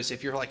 Whereas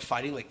if you're like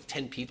fighting like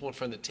 10 people in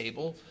front of the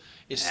table,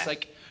 it's just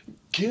like,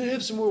 can I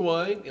have some more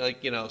wine?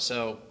 Like,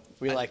 so.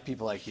 We like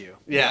people like you.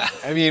 Yeah.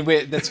 I mean,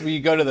 that's where you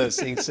go to those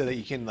things so that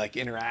you can like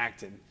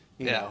interact and,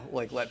 you know,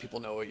 like let people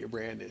know what your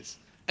brand is.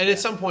 And at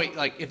some point,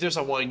 like if there's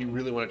a wine you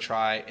really want to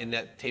try and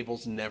that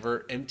table's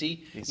never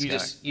empty, you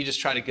just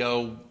try to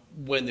go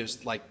when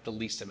there's like the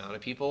least amount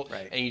of people,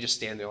 and you just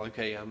stand there like,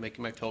 okay, I'm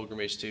making my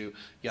pilgrimage to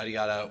yada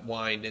yada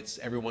wine. It's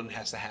everyone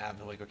has to have.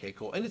 And I'm like, okay,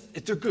 cool. And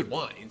they're good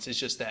wines. It's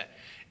just that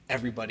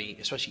everybody,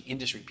 especially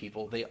industry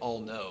people, they all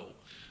know,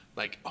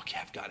 like, okay,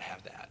 I've got to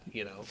have that,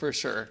 For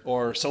sure.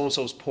 Or so and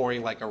so's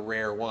pouring like a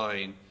rare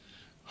wine.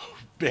 Oh,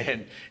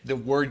 man, the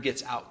word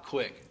gets out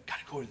quick.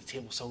 Gotta go to the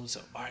table, so and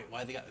so. All right,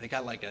 why they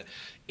got like a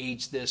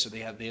age this, or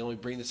they only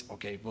bring this.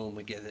 Okay, boom,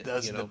 we get it.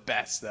 Those are the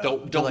best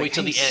though. Don't wait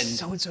till the end.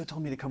 So and so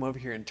told me to come over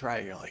here and try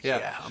it. You're like,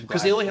 yeah,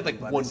 because they only had like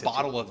one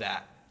bottle of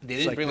that. They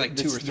didn't bring like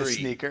 2 or 3. The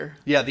sneaker.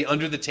 Yeah, the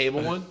under the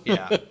table one.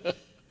 Yeah.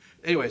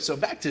 Anyway, so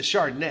back to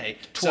Chardonnay.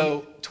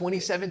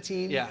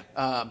 2017.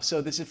 Yeah.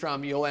 So this is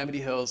from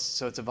Yosemite Hills.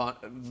 So it's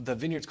the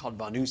vineyard's called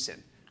Van Uysen.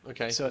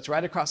 Okay. So it's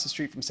right across the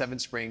street from Seven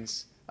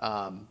Springs.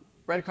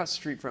 Right across the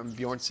street from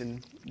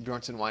Bjornson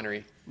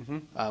Winery.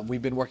 Mm-hmm.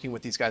 We've been working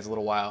with these guys a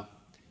little while.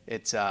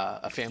 It's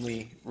a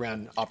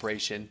family-run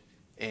operation,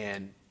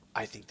 and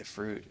I think the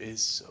fruit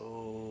is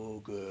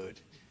so good.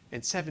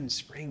 And Seven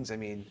Springs, I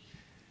mean,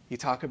 you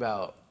talk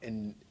about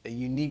a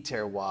unique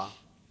terroir,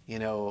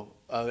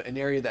 an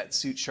area that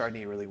suits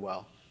Chardonnay really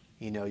well.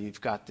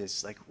 You've got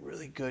this like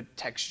really good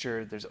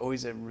texture. There's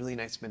always a really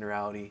nice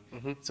minerality.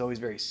 Mm-hmm. It's always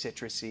very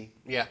citrusy.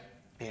 Yeah.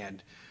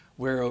 And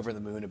we're over the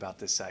moon about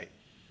this site.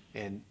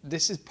 And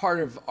this is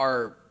part of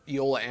our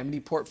Eola Amity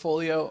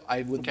portfolio.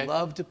 I would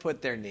love to put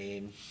their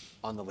name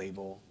on the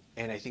label,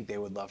 and I think they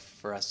would love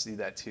for us to do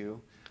that too.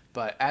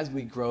 But as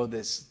we grow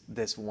this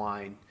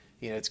wine,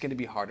 it's going to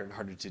be harder and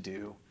harder to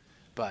do.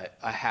 But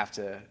I have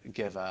to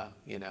give a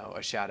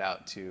shout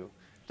out to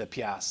the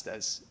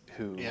Piastas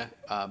who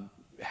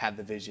had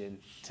the vision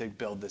to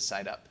build this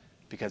site up,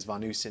 because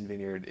Van Uysen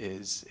Vineyard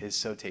is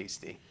so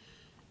tasty.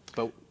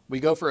 But we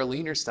go for a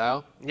leaner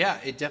style. Yeah,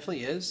 it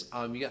definitely is.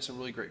 You got some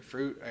really great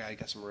fruit. I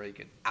got some really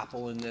good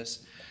apple in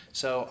this.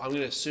 So I'm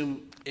going to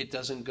assume it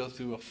doesn't go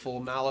through a full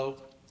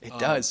mallow. It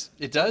does.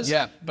 It does?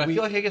 Yeah. But I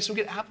feel like I get some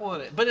good apple on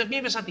it. But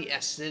maybe it's not the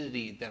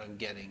acidity that I'm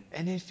getting.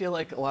 And I feel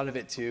like a lot of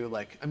it too,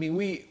 like, I mean,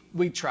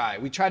 we try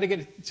to get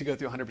it to go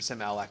through 100%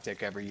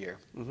 malolactic every year.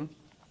 Mm-hmm.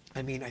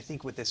 I mean, I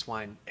think with this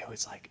wine, it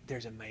was like,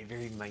 there's a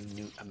very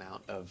minute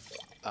amount of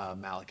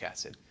malic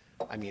acid.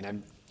 I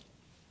mean,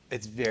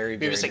 it's very,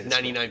 maybe very it's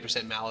like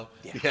 99% mallow.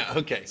 Yeah,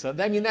 okay. So,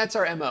 I mean, that's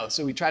our MO.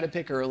 So we try to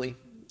pick early,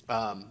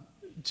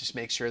 just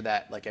make sure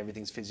that like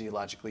everything's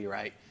physiologically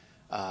right.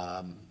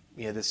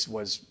 This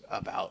was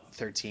about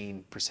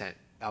 13%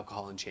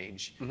 alcohol and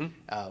change.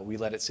 Mm-hmm. We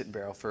let it sit in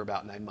barrel for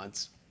about 9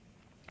 months.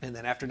 And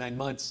then after 9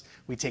 months,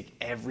 we take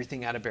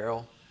everything out of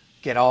barrel,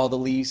 get all the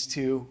lees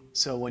too.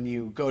 So when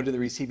you go to the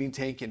receiving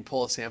tank and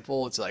pull a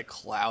sample, it's like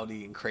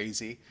cloudy and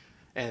crazy.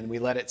 And we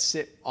let it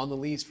sit on the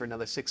lees for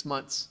another 6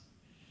 months.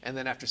 And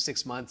then after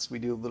 6 months, we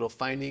do a little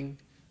fining,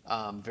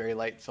 very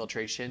light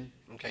filtration,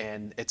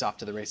 and it's off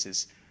to the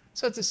races.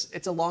 So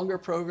it's a longer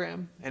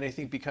program, and I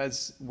think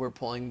because we're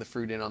pulling the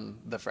fruit in on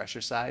the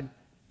fresher side,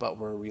 but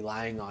we're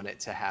relying on it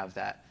to have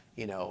that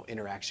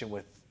interaction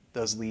with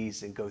those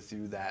lees and go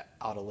through that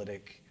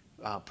autolytic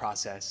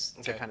process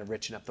to kind of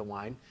richen up the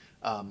wine.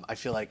 I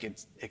feel like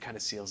it kind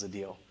of seals the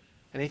deal.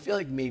 And I feel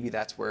like maybe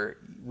that's where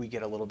we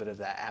get a little bit of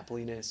that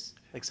appliness.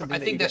 Like something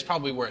I think that's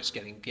probably where it's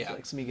getting. Yeah,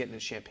 like somebody getting a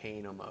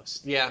champagne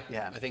almost. Yeah,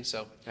 I think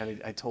so.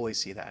 And I totally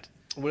see that.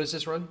 What does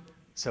this run?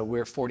 So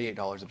we're $48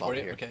 a bottle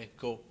here. Okay,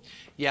 cool.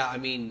 Yeah, I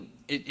mean,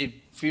 it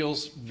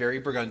feels very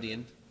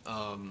Burgundian.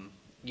 There's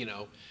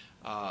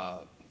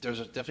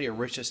definitely a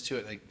richness to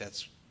it. Like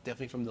that's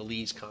definitely from the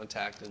lees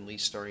contact and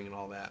lees stirring and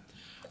all that.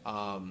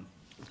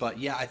 But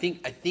yeah, I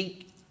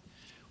think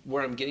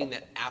where I'm getting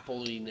that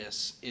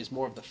appliness is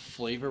more of the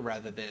flavor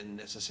rather than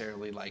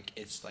necessarily like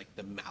it's like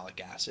the malic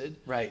acid.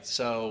 Right.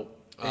 So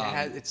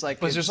it's like.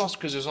 But there's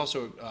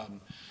also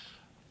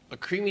a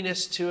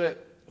creaminess to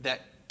it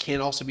that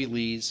can also be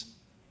lees.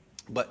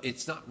 but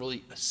it's not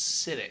really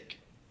acidic.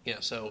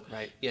 So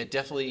Right. yeah,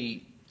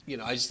 definitely.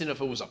 I just didn't know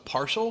if it was a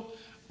partial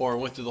or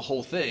went through the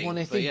whole thing. Well, and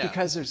I think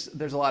because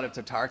there's a lot of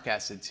tartaric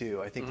acid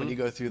too. I think when you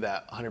go through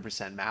that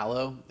 100%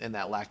 mallow and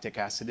that lactic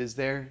acid is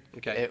there,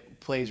 it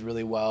plays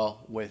really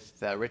well with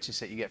the richness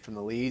that you get from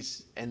the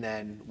lees, and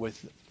then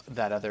with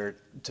that other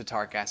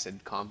tartaric acid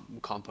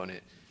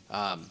component.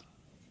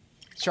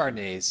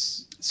 Chardonnay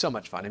is so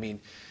much fun. I mean,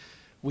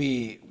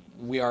 we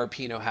are a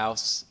Pinot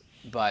house,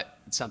 but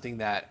something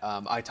that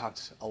I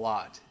talked a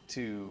lot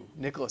to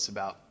Nicholas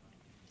about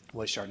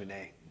was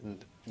Chardonnay,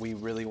 and we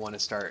really want to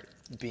start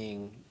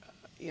being,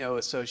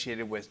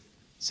 associated with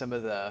some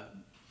of the,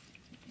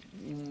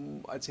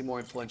 I'd say, more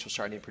influential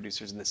Chardonnay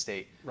producers in the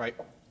state. Right.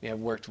 I've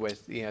worked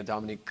with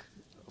Dominique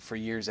for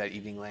years at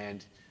Evening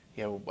Land.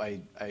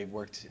 I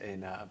worked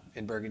in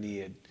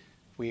Burgundy, and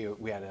we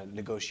had a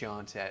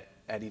negociant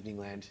at Evening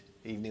Land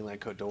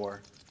Côte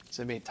d'Or.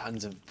 So I made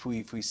tons of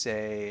Puy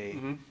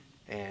Fuissé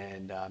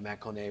and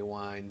Maconnais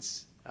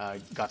wines.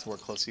 Got to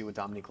work closely with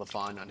Dominique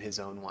Lafon on his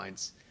own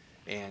wines.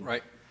 And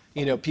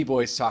people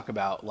always talk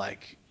about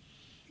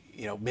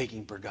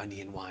making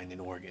Burgundian wine in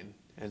Oregon,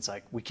 and it's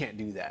like we can't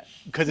do that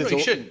because you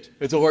shouldn't.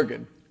 It's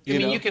Oregon. I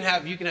mean, you can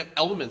have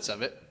elements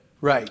of it,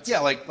 right? Yeah,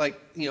 like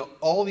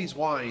all these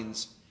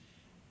wines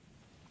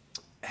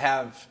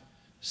have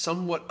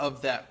somewhat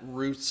of that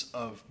roots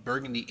of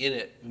Burgundy in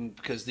it,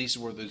 because these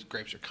are where those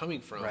grapes are coming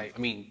from. Right. I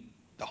mean,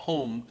 the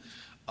home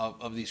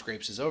of these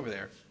grapes is over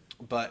there,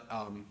 but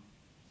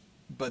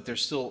they're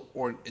still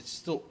it's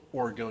still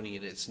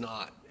Oregonian. It's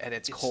not at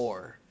its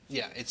core.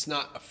 Yeah, it's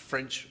not a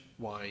French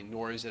wine,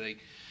 nor is it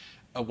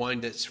a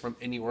wine that's from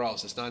anywhere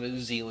else. It's not a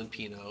New Zealand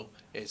Pinot.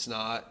 It's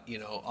not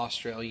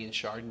Australian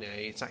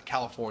Chardonnay. It's not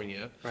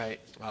California. Right.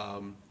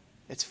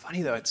 It's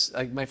funny though. It's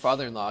like my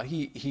father-in-law.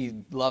 He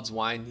loves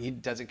wine. He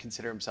doesn't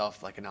consider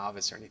himself like a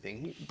novice or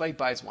anything. But he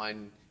buys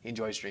wine. He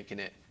enjoys drinking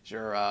it.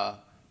 Jura.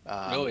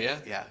 Oh yeah.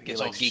 Yeah.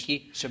 Gets all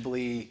geeky.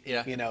 Chablis.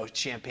 Yeah.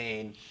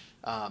 Champagne.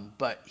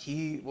 But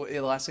the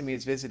last time he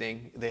was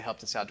visiting, they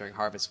helped us out during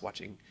harvest,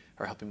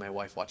 helping my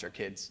wife watch our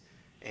kids.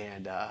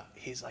 And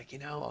he's like,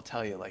 I'll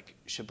tell you,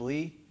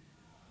 Chablis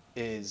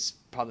is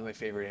probably my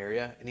favorite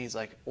area. And he's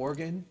like,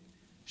 Oregon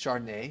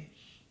Chardonnay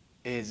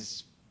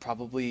is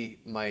probably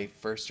my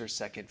first or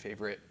second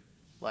favorite,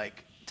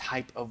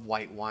 type of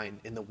white wine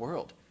in the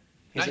world.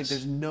 He's like,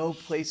 there's no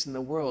place in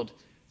the world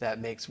that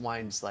makes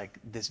wines like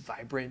this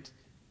vibrant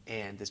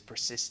and this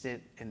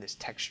persistent and this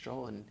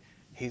textural. And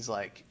he's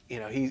like,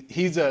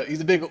 he's a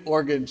big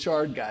Oregon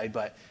Chard guy,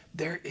 but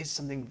there is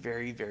something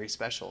very, very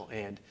special.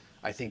 And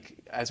I think,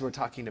 as we're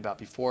talking about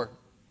before,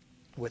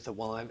 with the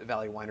Willamette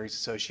Valley Wineries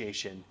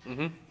Association,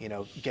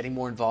 getting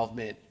more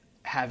involvement,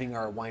 having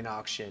our wine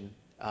auction,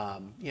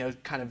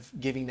 kind of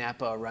giving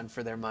Napa a run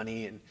for their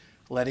money, and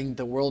letting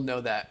the world know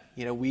that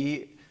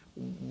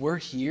we're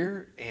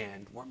here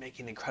and we're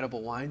making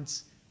incredible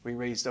wines. We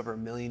raised over $1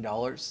 million,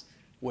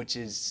 which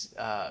is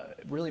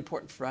really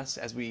important for us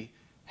as we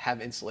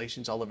have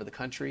installations all over the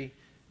country,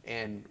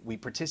 and we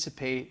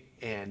participate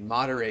and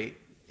moderate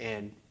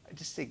and I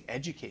just think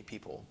educate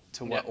people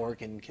to what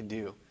Oregon can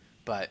do.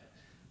 But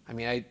I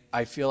mean,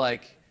 I feel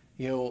like,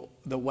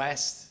 the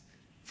West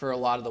for a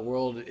lot of the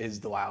world is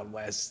the Wild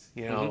West,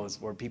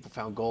 is where people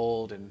found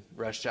gold and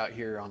rushed out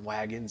here on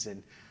wagons.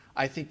 And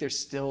I think there's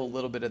still a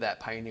little bit of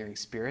that pioneering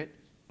spirit,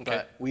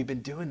 but we've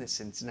been doing this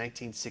since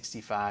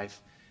 1965.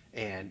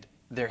 And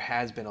there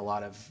has been a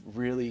lot of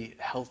really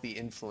healthy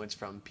influence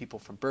from people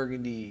from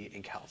Burgundy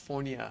and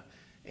California.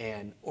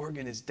 And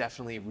Oregon is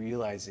definitely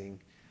realizing,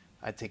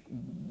 I think,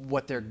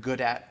 what they're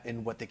good at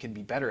and what they can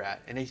be better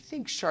at. And I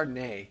think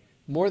Chardonnay,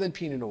 more than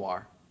Pinot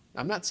Noir,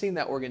 I'm not saying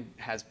that Oregon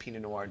has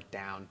Pinot Noir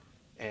down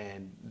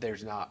and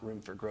there's not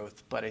room for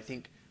growth, but I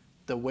think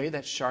the way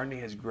that Chardonnay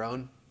has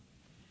grown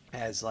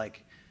as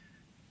like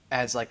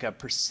a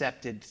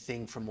percepted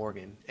thing from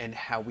Oregon, and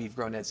how we've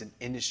grown as an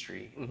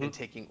industry and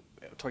taking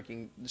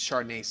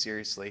Chardonnay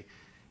seriously,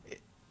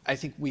 I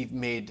think we've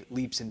made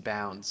leaps and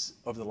bounds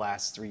over the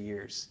last 3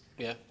 years.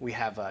 Yeah. We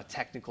have a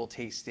technical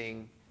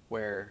tasting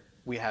where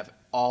we have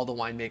all the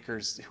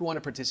winemakers who want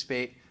to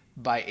participate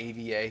by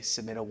AVA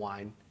submit a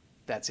wine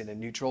that's in a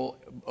neutral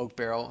oak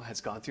barrel,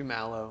 has gone through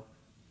mallow,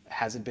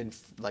 hasn't been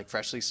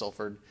freshly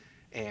sulfured,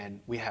 and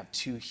we have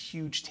 2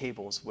 huge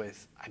tables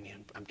with,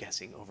 I'm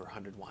guessing over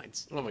 100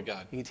 wines. Oh my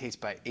God. You can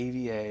taste by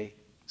AVA,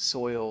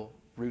 soil,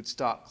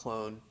 rootstock,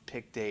 clone,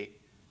 pick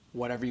date,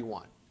 whatever you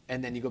want.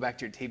 And then you go back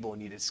to your table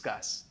and you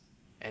discuss.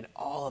 And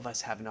all of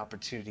us have an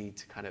opportunity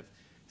to kind of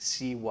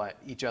see what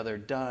each other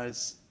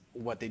does,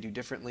 what they do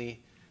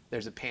differently.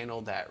 There's a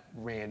panel that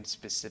ran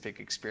specific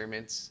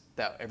experiments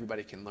that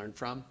everybody can learn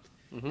from.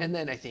 And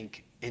then I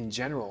think in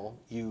general,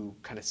 you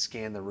kind of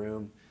scan the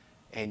room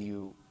and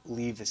you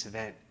leave this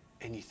event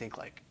and you think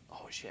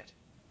oh shit,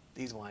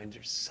 these wines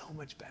are so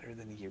much better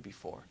than the year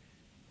before.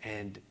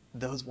 And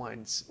those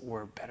wines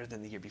were better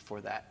than the year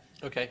before that.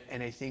 Okay.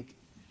 And I think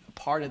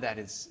part of that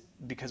is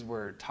because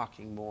we're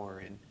talking more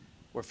and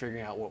we're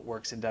figuring out what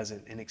works and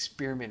doesn't and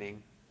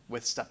experimenting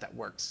with stuff that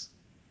works.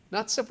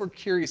 Not stuff we're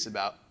curious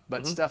about,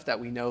 but stuff that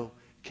we know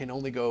can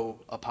only go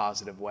a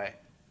positive way.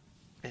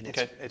 And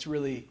it's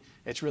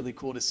really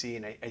cool to see.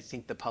 And I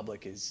think the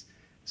public is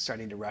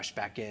starting to rush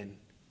back in.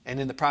 And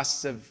in the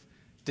process of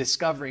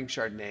discovering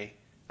Chardonnay,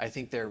 I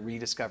think they're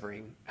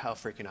rediscovering how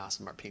freaking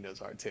awesome our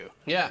Pinots are too.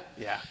 Yeah.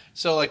 Yeah.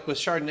 So like with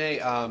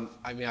Chardonnay,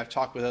 I mean, I've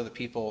talked with other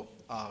people.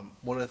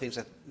 One of the things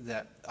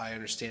that I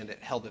understand that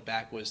held it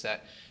back was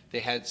that they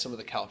had some of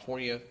the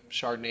California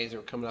Chardonnays that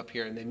were coming up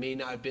here, and they may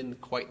not have been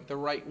quite the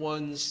right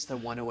ones. It's the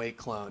 108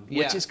 clone,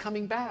 Yeah. which is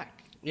coming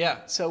back. Yeah.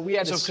 So we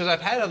had because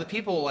I've had other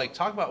people like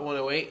talk about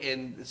 108,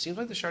 and it seems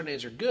like the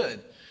Chardonnays are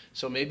good.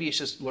 So maybe it's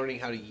just learning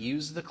how to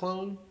use the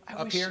clone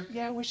here.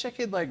 Yeah, I wish I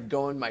could like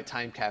go in my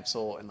time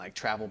capsule and like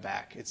travel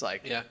back. It's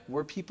like, Yeah.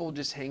 were people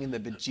just hanging the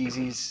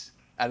bejesus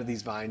out of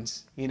these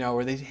vines? You know,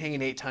 were they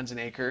hanging 8 tons an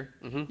acre?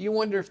 You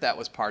wonder if that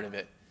was part of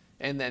it.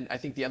 And then I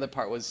think the other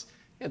part was,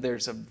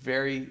 there's a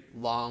very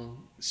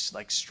long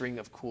like string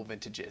of cool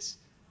vintages.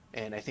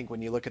 And I think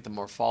when you look at the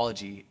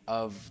morphology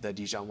of the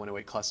Dijon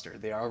 108 cluster,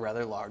 they are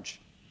rather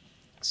large.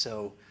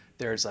 So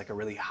there's like a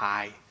really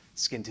high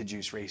skin to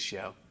juice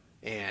ratio.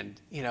 And,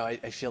 you know, I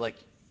feel like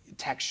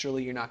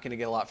texturally you're not going to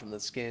get a lot from the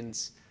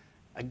skins.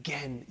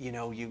 Again, you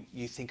know,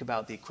 you think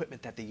about the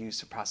equipment that they use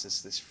to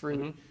process this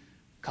fruit,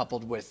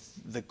 coupled with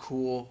the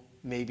cool,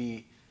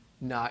 maybe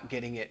not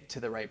getting it to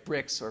the right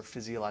bricks or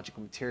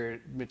physiological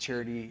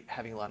maturity,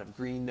 having a lot of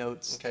green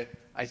notes. Okay.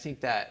 I think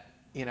that,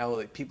 you know,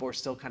 like people are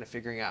still kind of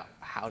figuring out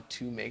how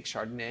to make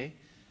Chardonnay,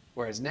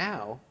 whereas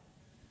now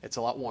it's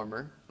a lot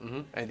warmer.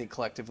 I think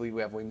collectively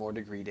we have way more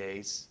degree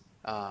days.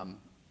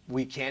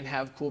 We can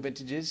have cool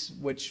vintages,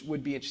 which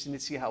would be interesting to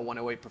see how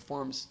 108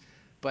 performs,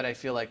 but I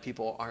feel like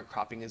people aren't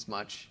cropping as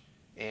much,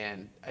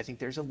 and I think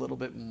there's a little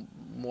bit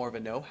more of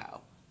a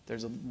know-how.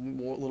 There's a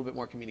little bit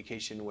more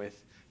communication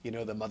with, you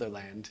know, the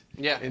motherland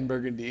in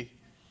Burgundy,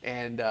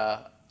 and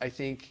I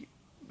think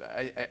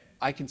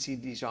I can see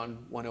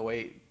Dijon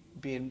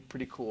 108 being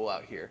pretty cool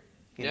out here.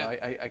 You know,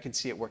 I can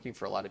see it working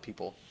for a lot of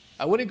people.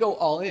 I wouldn't go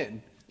all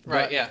in,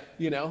 but,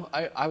 you know,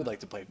 I would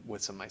like to play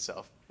with some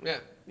myself.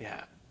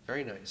 Yeah.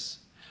 Very nice.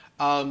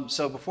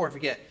 So before I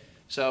forget,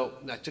 so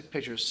I took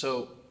pictures.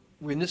 So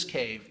we're in this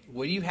cave.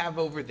 What do you have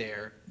over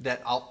there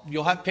that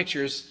you'll have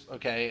pictures,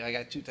 okay?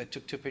 I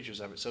took 2 pictures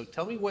of it. So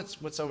tell me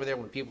what's over there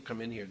when people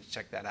come in here to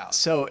check that out.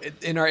 So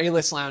in our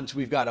A-list lounge,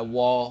 we've got a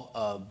wall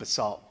of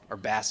basalt or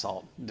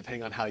basalt,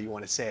 depending on how you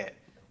want to say it.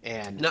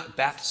 And not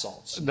bath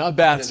salts. Not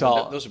bath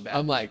salt. Those are bad.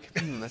 I'm like,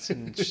 that's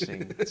an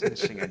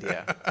interesting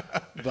idea.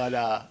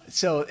 But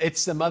so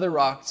it's the mother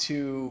rock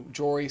to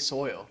Jory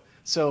soil.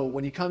 So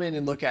when you come in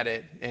and look at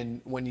it,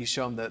 and when you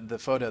show them the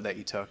photo that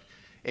you took,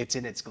 it's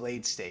in its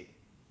glade state.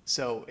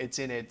 So it's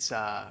in its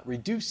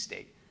reduced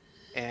state.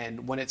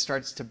 And when it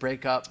starts to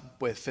break up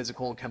with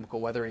physical and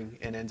chemical weathering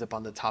and ends up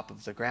on the top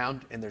of the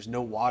ground, and there's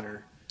no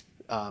water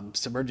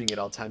submerging it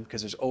all the time,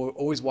 because there's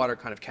always water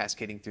kind of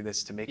cascading through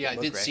this to make it look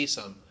I did gray. see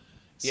some.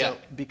 So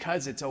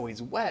because it's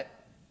always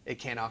wet, it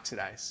can't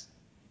oxidize.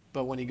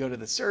 But when you go to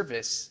the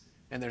surface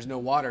and there's no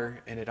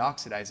water and it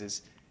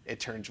oxidizes, it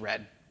turns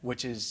red,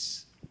 which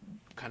is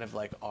kind of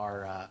like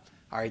our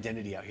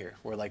identity out here.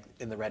 We're like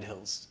in the Red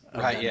Hills.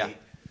 Right, yeah.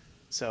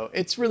 So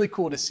it's really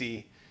cool to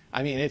see.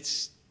 I mean,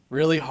 it's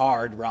really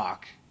hard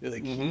rock.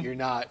 Like you're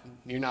not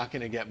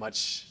going to get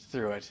much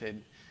through it.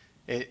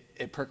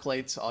 It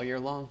percolates all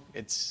year long.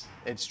 It's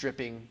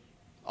dripping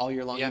all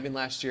year long. Even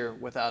last year,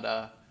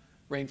 without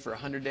rain for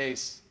 100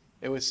 days,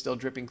 it was still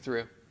dripping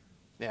through.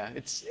 Yeah,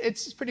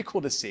 it's pretty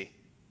cool to see.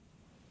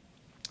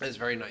 That's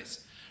very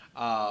nice.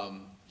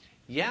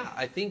 Yeah,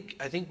 I think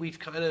we've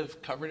kind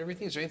of covered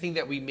everything. Is there anything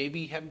that we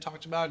maybe haven't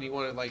talked about? Do you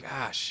want to like?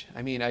 Gosh,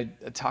 I mean,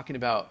 talking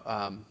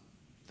about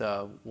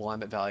the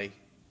Willamette Valley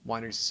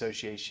Wineries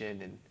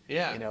Association, and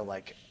you know,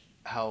 like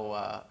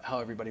how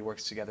everybody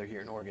works together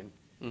here in Oregon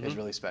is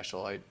really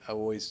special. I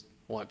always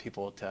want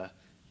people to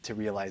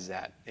realize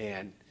that.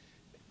 And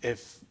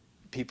if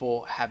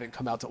people haven't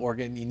come out to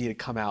Oregon, you need to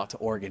come out to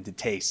Oregon to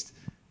taste,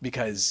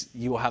 because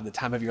you will have the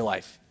time of your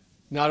life.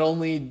 Not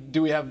only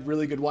do we have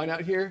really good wine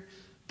out here,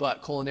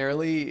 but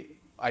culinarily,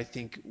 I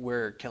think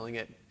we're killing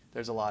it.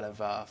 There's a lot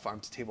of farm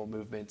to table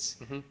movements,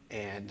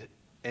 and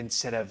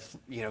instead of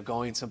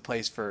going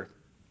someplace for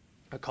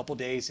a couple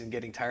days and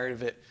getting tired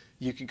of it,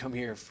 you can come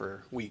here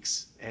for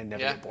weeks and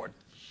never get bored.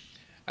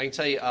 I can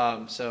tell you.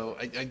 So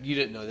you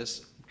didn't know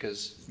this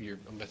because I'm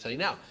going to tell you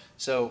now.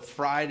 So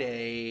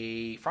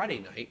Friday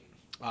night,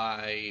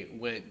 I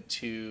went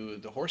to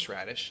the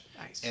Horseradish,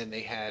 and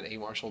they had a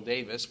Marshall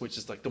Davis, which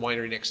is like the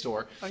winery next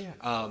door. Oh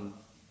yeah.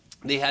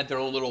 They had their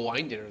own little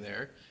wine dinner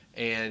there,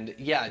 and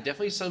yeah,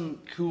 definitely some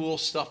cool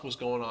stuff was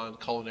going on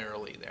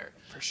culinarily there.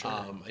 For sure.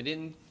 I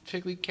didn't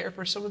particularly care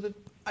for some of the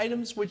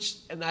items,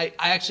 and I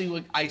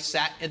actually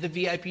sat at the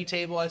VIP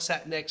table. I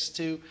sat next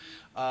to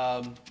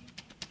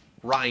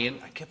Ryan.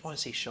 I kept wanting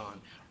to say Sean.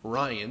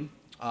 Ryan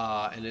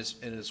and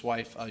his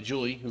wife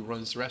Julie, who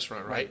runs the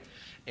restaurant, right?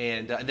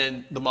 And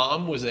then the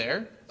mom was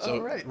there.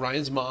 So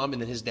Ryan's mom,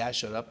 and then his dad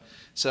showed up.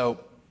 So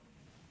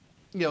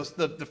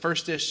the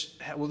first dish,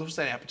 well, it was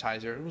an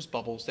appetizer. It was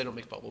bubbles. They don't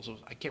make bubbles.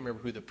 I can't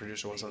remember who the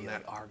producer was on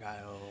that. Like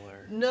Argyle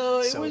or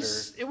No,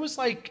 Soder. it was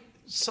like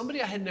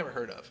somebody I had never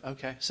heard of.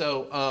 Okay.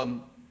 So,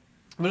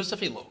 but it was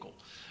definitely local.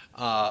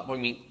 I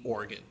mean,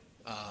 Oregon.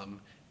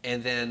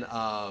 And then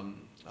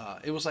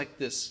it was like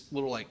this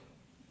little like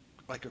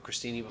a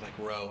crostini with like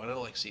roe. I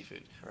don't like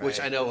seafood, which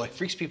I know like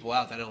freaks people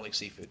out that I don't like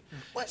seafood.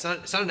 What?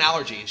 It's not an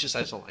allergy. It's just I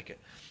just don't like it.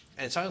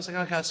 And so I was like,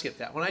 I gotta skip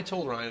that. When I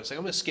told Ryan, I was like,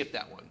 I'm gonna skip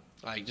that one.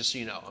 Like, just so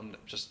you know, I'm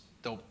just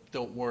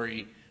don't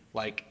worry.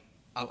 Like,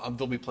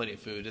 there'll be plenty of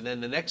food. And then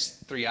the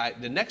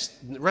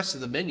rest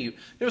of the menu,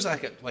 there was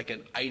like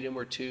an item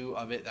or two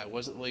of it that I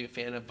wasn't really a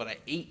fan of, but I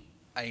ate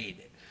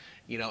it,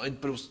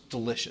 but it was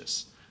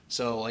delicious.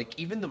 So like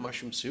even the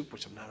mushroom soup,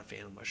 which I'm not a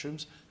fan of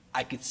mushrooms,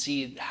 I could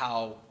see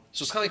how.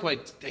 So it's kind of like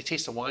when I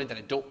taste a wine that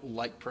I don't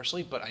like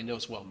personally, but I know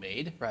it's well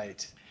made.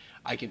 Right.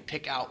 I can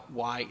pick out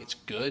why it's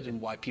good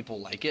and why people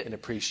like it. And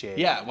appreciate it.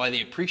 Yeah, why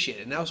they appreciate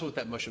it. And that was with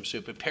that mushroom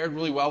soup. It paired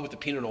really well with the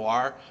Pinot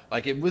Noir.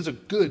 Like, it was a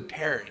good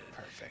pairing.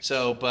 Perfect.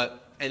 So,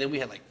 and then we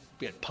had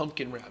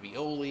pumpkin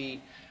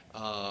ravioli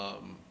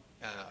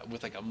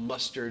with like a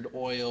mustard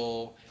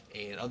oil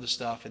and other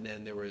stuff. And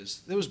then there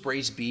was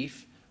braised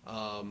beef.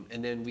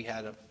 And then we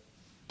had a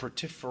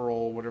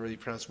pertiferal, whatever you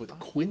pronounce it, with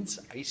quince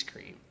ice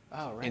cream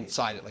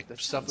inside it. Like the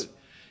stuff with,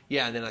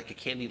 and then like a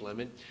candied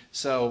lemon.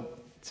 So...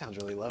 Sounds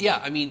really lovely.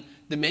 Yeah, I mean,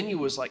 the menu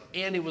was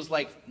it was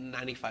like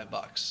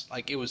 $95.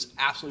 Like, it was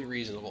absolutely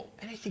reasonable.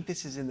 And I think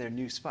this is in their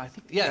new spot. I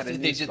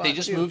think they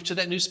just moved to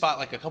that new spot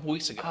like a couple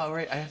weeks ago. Oh,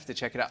 right. I have to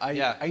check it out.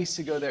 I used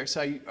to go there.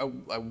 So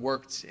I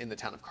worked in the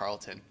town of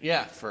Carlton.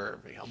 Yeah. For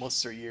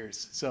almost 3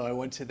 years. So I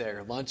went to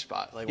their lunch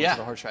spot. Like, went to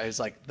the horse ride. It was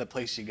like the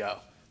place you go.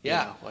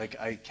 Yeah. Like,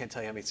 I can't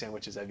tell you how many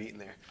sandwiches I've eaten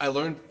there. I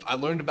learned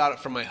about it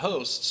from my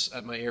hosts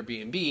at my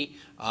Airbnb.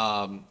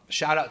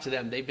 Shout out to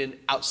them. They've been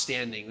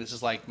outstanding. This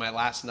is like my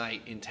last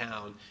night in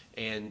town,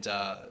 and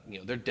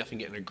they're definitely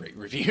getting a great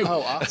review.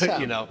 Oh,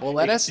 awesome. Well,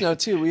 let us know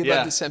too. We'd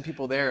love to send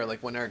people there.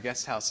 Like, when our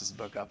guest houses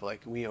book up, like,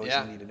 we always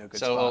need to know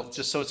good spots.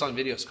 Just so it's on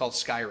video, it's called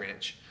Sky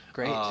Ranch.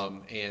 Great.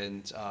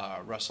 And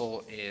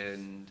Russell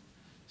and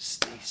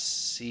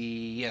Stacy.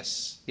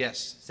 Yes,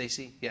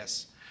 Stacy.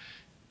 Yes.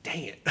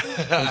 Dang it.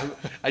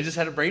 I just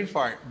had a brain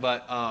fart,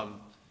 but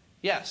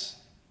yes.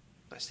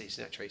 Not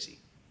Stacy, not Tracy.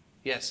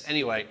 Yes,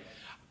 anyway,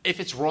 if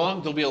it's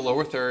wrong, there'll be a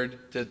lower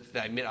third to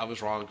admit I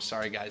was wrong.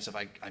 Sorry, guys, if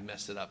I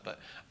messed it up. But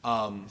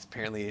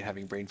apparently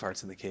having brain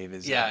farts in the cave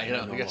is I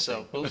guess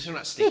so. Well, at least they're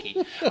not stinky.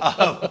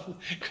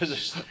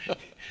 Because at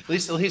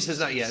least it's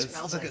not yet. It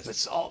smells like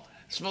basalt.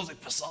 It smells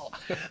like basalt.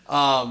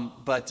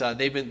 But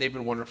they've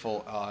been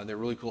wonderful. They're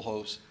really cool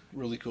hosts.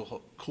 Really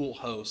cool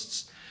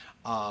hosts.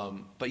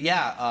 But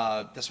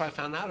that's why I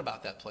found out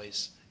about that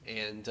place.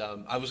 And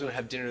I was going to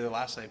have dinner there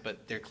last night,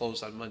 but they're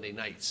closed on Monday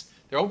nights.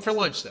 They're open for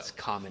lunch, though. It's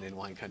common in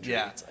wine country.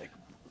 Yeah. It's like,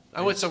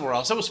 I went somewhere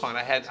else. It was fun.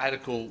 I had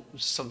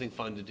something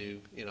fun to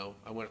do.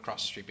 I went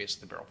across the street,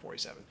 basically, the Barrel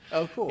 47.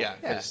 Oh, cool. Yeah,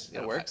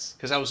 that works.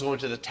 Because I was going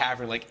to the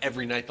tavern like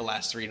every night the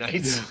last 3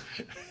 nights.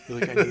 Yeah. You're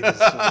like, I need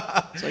this.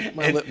 It's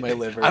like my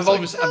liver. I've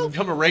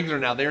become a regular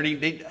now.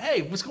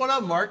 Hey, what's going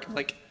on, Mark? I'm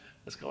like,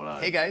 what's going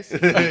on? Hey, guys.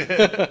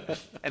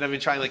 And I've been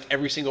trying like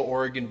every single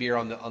Oregon beer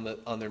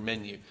on their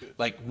menu.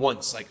 Like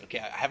once, like, okay,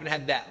 I haven't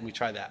had that. Let me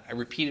try that. I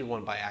repeated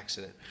one by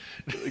accident.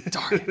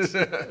 Darn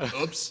it.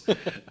 Oops.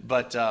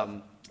 But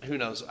who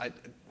knows?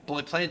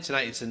 My plan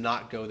tonight is to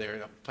not go there.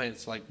 My plan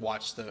is to like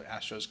watch the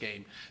Astros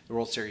game, the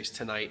World Series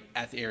tonight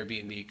at the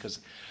Airbnb, because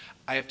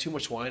I have too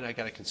much wine. I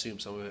got to consume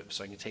some of it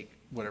so I can take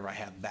whatever I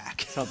have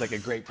back. Sounds like a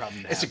great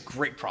problem to have. It's a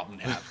great problem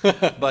to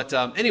have. But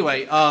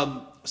anyway,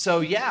 it's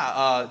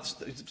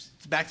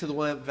back to the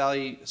Willamette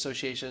Valley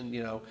Association.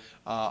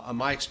 On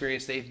my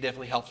experience, they've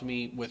definitely helped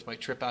me with my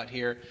trip out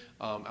here.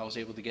 I was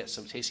able to get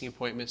some tasting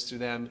appointments through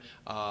them.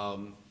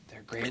 They're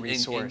a great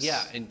resource.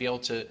 And be able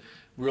to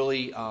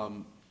really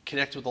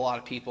connect with a lot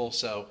of people.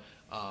 So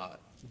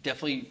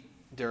definitely,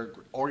 they're an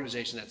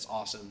organization that's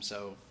awesome.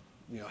 So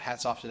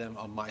hats off to them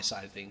on my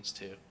side of things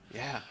too.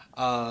 Yeah.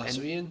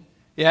 So Ian.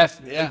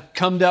 Yeah.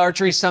 Come to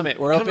Archery Summit.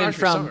 We're open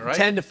from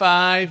 10 to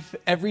 5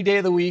 every day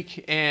of the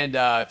week. And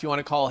if you want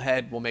to call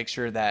ahead, we'll make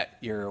sure that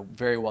you're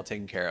very well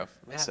taken care of.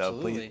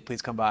 Absolutely. So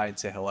please come by and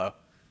say hello.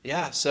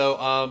 Yeah. So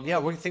we're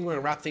going to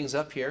wrap things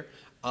up here.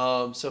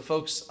 So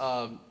folks,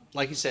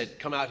 like you said,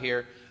 come out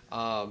here. If you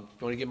want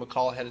to give them a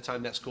call ahead of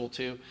time, that's cool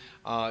too.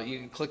 You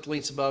can click the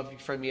links above. You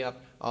can friend me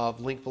up.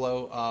 Link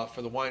below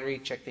for the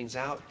winery. Check things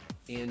out.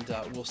 And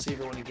we'll see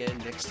everyone again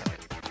next time.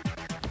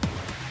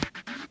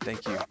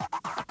 Thank you.